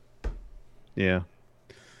 months. Yeah.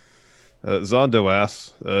 Zondo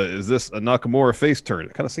asks, is this a Nakamura face turn?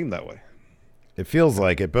 It kind of seemed that way. It feels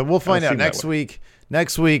like it, but we'll find out next week.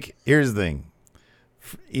 Next week, here's the thing.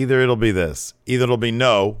 Either it'll be this. Either it'll be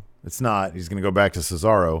no, it's not. He's going to go back to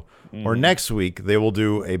Cesaro. Or next week, they will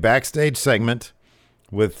do a backstage segment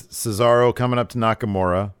with Cesaro coming up to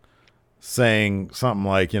Nakamura saying something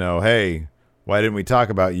like, hey, why didn't we talk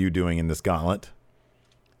about you doing in this gauntlet?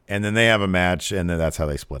 And then they have a match, and then that's how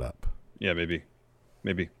they split up. Yeah, maybe.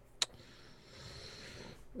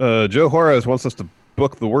 Joe Juarez wants us to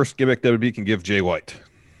book the worst gimmick WWE can give Jay White.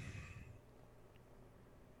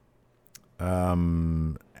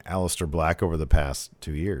 Aleister Black over the past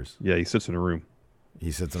 2 years. Yeah, he sits in a room.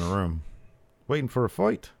 Waiting for a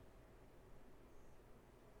fight.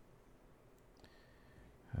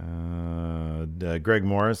 Greg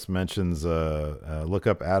Morris mentions look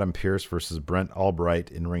up Adam Pearce versus Brent Albright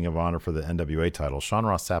in Ring of Honor for the NWA title. Sean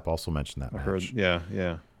Ross Sapp also mentioned that match. Heard,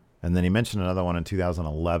 yeah. And then he mentioned another one in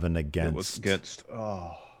 2011 against... It was against...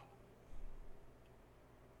 Oh.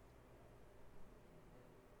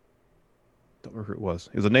 Don't remember who it was.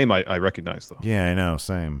 It was a name I recognize, though. Yeah, I know.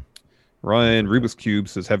 Same. Ryan Rubik's Cube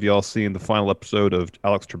says, have you all seen the final episode of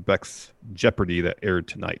Alex Trebek's Jeopardy that aired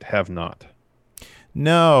tonight? Have not.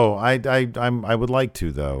 No, I would like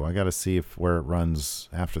to, though. I got to see where it runs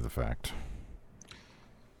after the fact.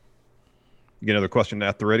 You get another question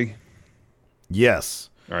at the ready? Yes.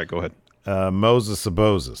 All right, go ahead. Moses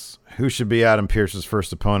Abosis. Who should be Adam Pearce's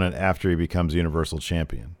first opponent after he becomes Universal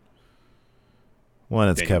Champion? One,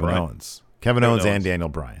 it's Kevin Owens. Kevin Owens and Daniel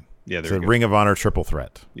Bryan. Yeah, there you go. Ring of Honor triple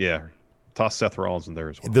threat. Yeah. Toss Seth Rollins in there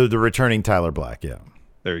as well. The returning Tyler Black, yeah.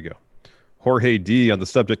 There you go. Jorge D, on the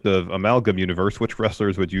subject of Amalgam Universe, which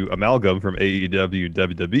wrestlers would you amalgam from AEW,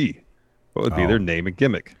 WWE? What would be their name and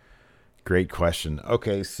gimmick? Great question.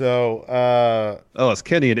 Okay, so... it's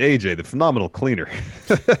Kenny and AJ, the phenomenal cleaner.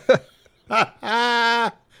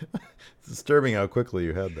 It's disturbing how quickly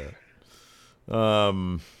you had that.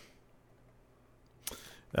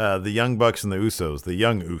 The Young Bucks and the Usos. The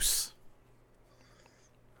Young Us.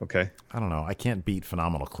 Okay. I don't know. I can't beat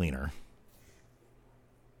Phenomenal Cleaner.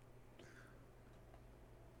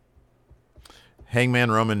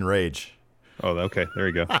 Hangman Roman Rage. Oh, okay. There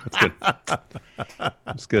you go. That's good.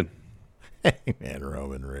 That's good. Man,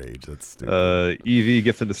 Roman Rage. That's stupid. EV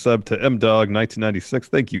gifted the sub to MDog 1996.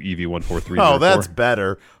 Thank you, EV143. Oh, that's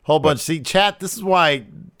better. Whole bunch. See, chat. This is why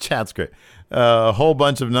chat's great. A whole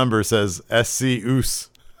bunch of numbers says SC Oos.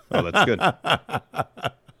 Oh, that's good.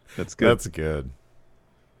 That's good. That's good.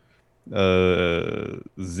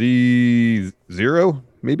 Z0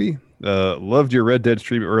 maybe. Loved your Red Dead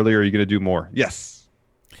stream earlier. Are you going to do more? Yes.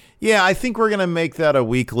 Yeah, I think we're gonna make that a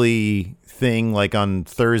weekly thing, like on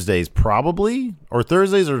Thursdays, probably, or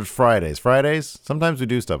Thursdays or Fridays. Fridays. Sometimes we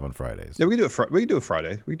do stuff on Fridays. Yeah, we can do it. We can do it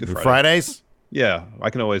Friday. We can do Friday. Fridays. Yeah,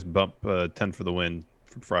 I can always bump 10 for the win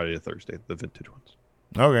from Friday to Thursday, the vintage ones.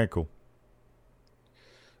 Okay, cool.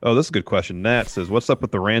 Oh, this is a good question. Nat says, "What's up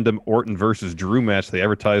with the random Orton versus Drew match they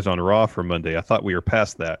advertised on Raw for Monday? I thought we were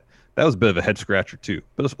past that. That was a bit of a head scratcher too.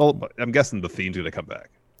 But I'm guessing the Fiend's going to come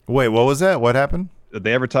back." Wait, what was that? What happened?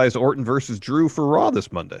 They advertised Orton versus Drew for Raw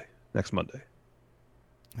next Monday.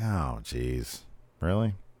 Oh, jeez.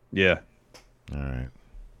 Really? Yeah. All right.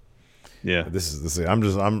 Yeah. This is. I'm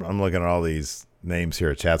looking at all these names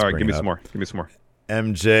here. Chat's all right. Give me up. some more. Give me some more.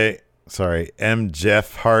 M. Jeff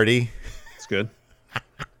Hardy. It's good.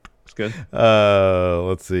 It's good.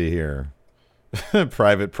 Let's see here.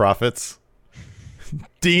 Private Profits.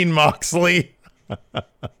 Dean Moxley.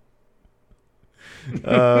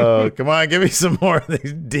 Come on, give me some more of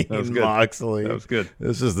these Dean Moxley. That was good.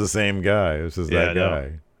 This is the same guy. This is that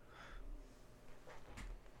guy.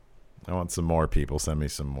 I want some more people. Send me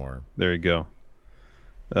some more. There you go.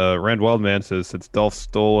 Rand Wildman says, since Dolph's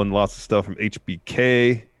stolen lots of stuff from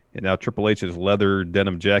HBK and now Triple H's leather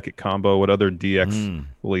denim jacket combo, what other DX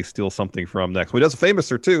will he steal something from next? Well, he does a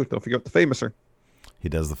Famouser too. Don't forget the Famouser. He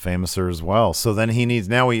does the Famouser as well. So then he needs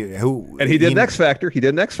he did an X Factor. He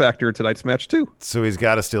did an X Factor in tonight's match too. So he's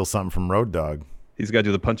got to steal something from Road Dogg. He's got to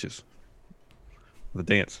do the punches, the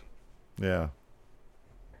dance. Yeah.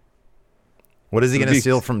 What is he going to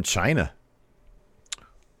steal from China?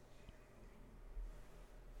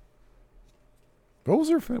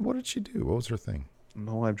 What did she do? What was her thing?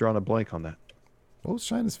 No, I've drawn a blank on that. What was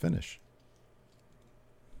China's finish?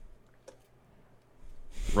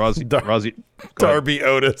 Darby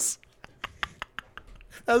Otis.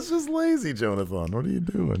 That's just lazy, Jonathan. What are you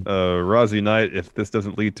doing? Rozzy Knight, if this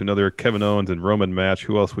doesn't lead to another Kevin Owens and Roman match,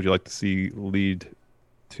 who else would you like to see lead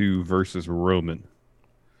to versus Roman?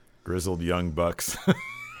 Grizzled Young Bucks.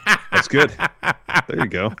 That's good. There you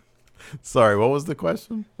go. Sorry, what was the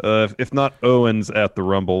question? If not Owens at the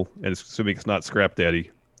Rumble, and assuming it's not Scrap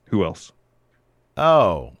Daddy, who else?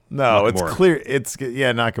 Oh, no, Nakamura. It's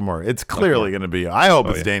clear. Nakamura. It's clearly going to be. I hope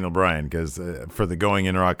it's Daniel Bryan because for the Going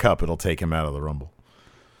In Raw Cup, it'll take him out of the Rumble.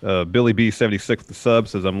 Billy B76 with the sub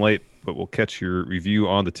says, I'm late, but we'll catch your review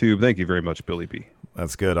on the tube. Thank you very much, Billy B.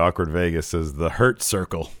 That's good. Awkward Vegas says, the Hurt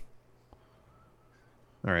Circle.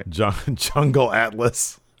 All right. Jungle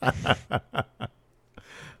Atlas.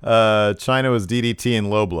 China was DDT and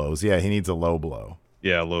low blows. Yeah, he needs a low blow.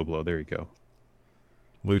 Yeah, low blow. There you go.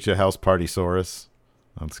 Lucha House Partysaurus.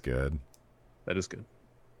 That's good. That is good.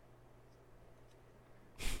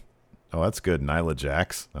 Oh, that's good. Nyla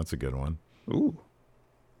Jax. That's a good one. Ooh.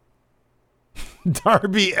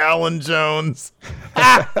 Darby Allen Jones.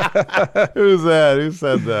 Who's that? Who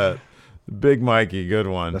said that? Big Mikey. Good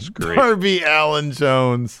one. That's great. Darby Allen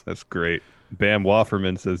Jones. That's great. Bam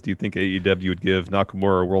Wafferman says, do you think AEW would give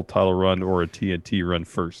Nakamura a world title run or a TNT run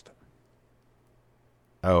first?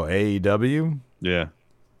 Oh, AEW? Yeah.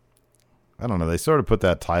 I don't know. They sort of put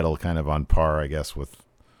that title kind of on par, I guess, with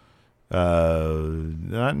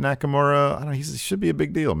Nakamura. I don't know. He should be a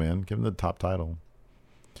big deal, man. Give him the top title.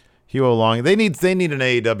 Hugo Long. They need an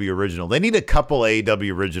AEW original. They need a couple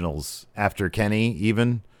AEW originals after Kenny,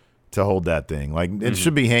 even, to hold that thing. Like, it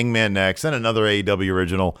should be Hangman next, and another AEW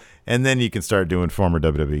original, and then you can start doing former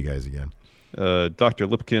WWE guys again. Dr.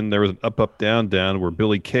 Lipkin, there was an up, down, down where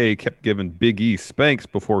Billy Kay kept giving Big E spanks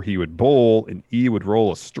before he would bowl, and E would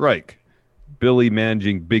roll a strike. Billy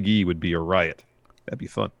managing Big E would be a riot. That'd be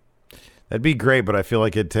fun. That'd be great, but I feel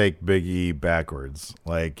like it'd take Big E backwards.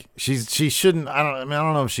 Like, she shouldn't. I don't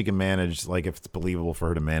know if she can manage. Like, if it's believable for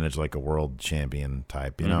her to manage like a world champion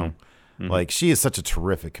type. You know, like she is such a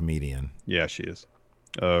terrific comedian. Yeah, she is.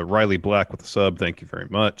 Riley Black with the sub. Thank you very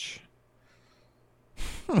much.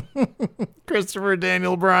 Christopher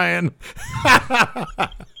Daniel Bryan.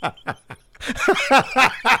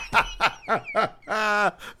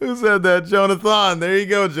 Who said that? Jonathan. There you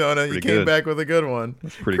go, Jonah. You came back with a good one.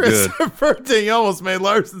 That's pretty good. Christopher Daniel. You almost made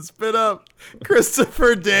Larson spit up.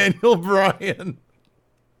 Christopher Daniel Bryan.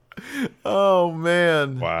 Oh,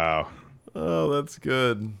 man. Wow. Oh, that's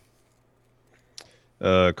good.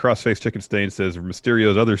 Crossface Chicken Stain says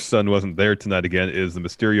Mysterio's other son wasn't there tonight again. Is the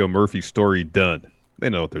Mysterio Murphy story done? They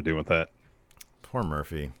know what they're doing with that. Poor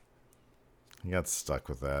Murphy. He got stuck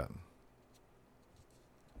with that.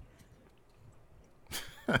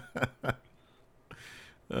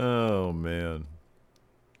 Oh, man.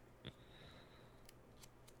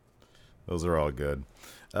 Those are all good.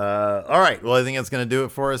 All right. Well, I think that's going to do it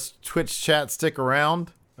for us. Twitch chat, stick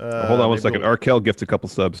around. Hold on one second. Arkel gifts a couple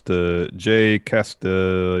subs to Jay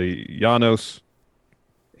Castellanos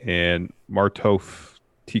and Martof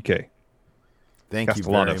TK. Thank you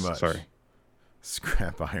very much. Sorry.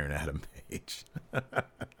 Scrap Iron Adam Page.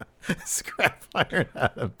 Scrap Iron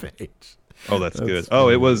Adam Page. Oh, that's good. Oh,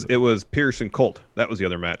 it was Pearson Colt. That was the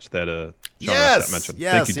other match that Sean Rossett mentioned.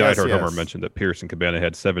 Thank you, Die Hard Homer mentioned that Pearson Cabana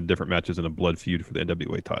had 7 different matches in a blood feud for the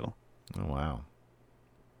NWA title. Oh, wow.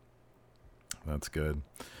 That's good.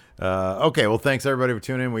 Okay, well, thanks everybody for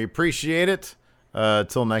tuning in. We appreciate it.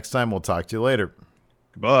 Till next time, we'll talk to you later.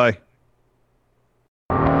 Goodbye.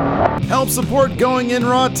 Help support Going In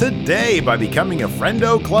Raw today by becoming a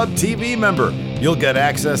Friendo Club TV member. You'll get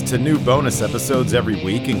access to new bonus episodes every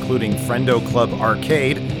week, including Friendo Club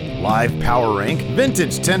Arcade, Live Power Rank,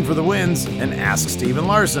 Vintage 10 for the Wins, and Ask Steven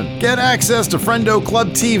Larson. Get access to Friendo Club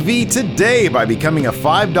TV today by becoming a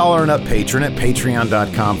 $5 and up patron at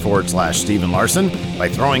patreon.com/Steven Larson, by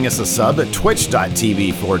throwing us a sub at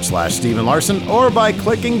twitch.tv/Steven Larson, or by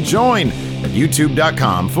clicking join at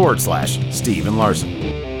youtube.com/Steven Larson.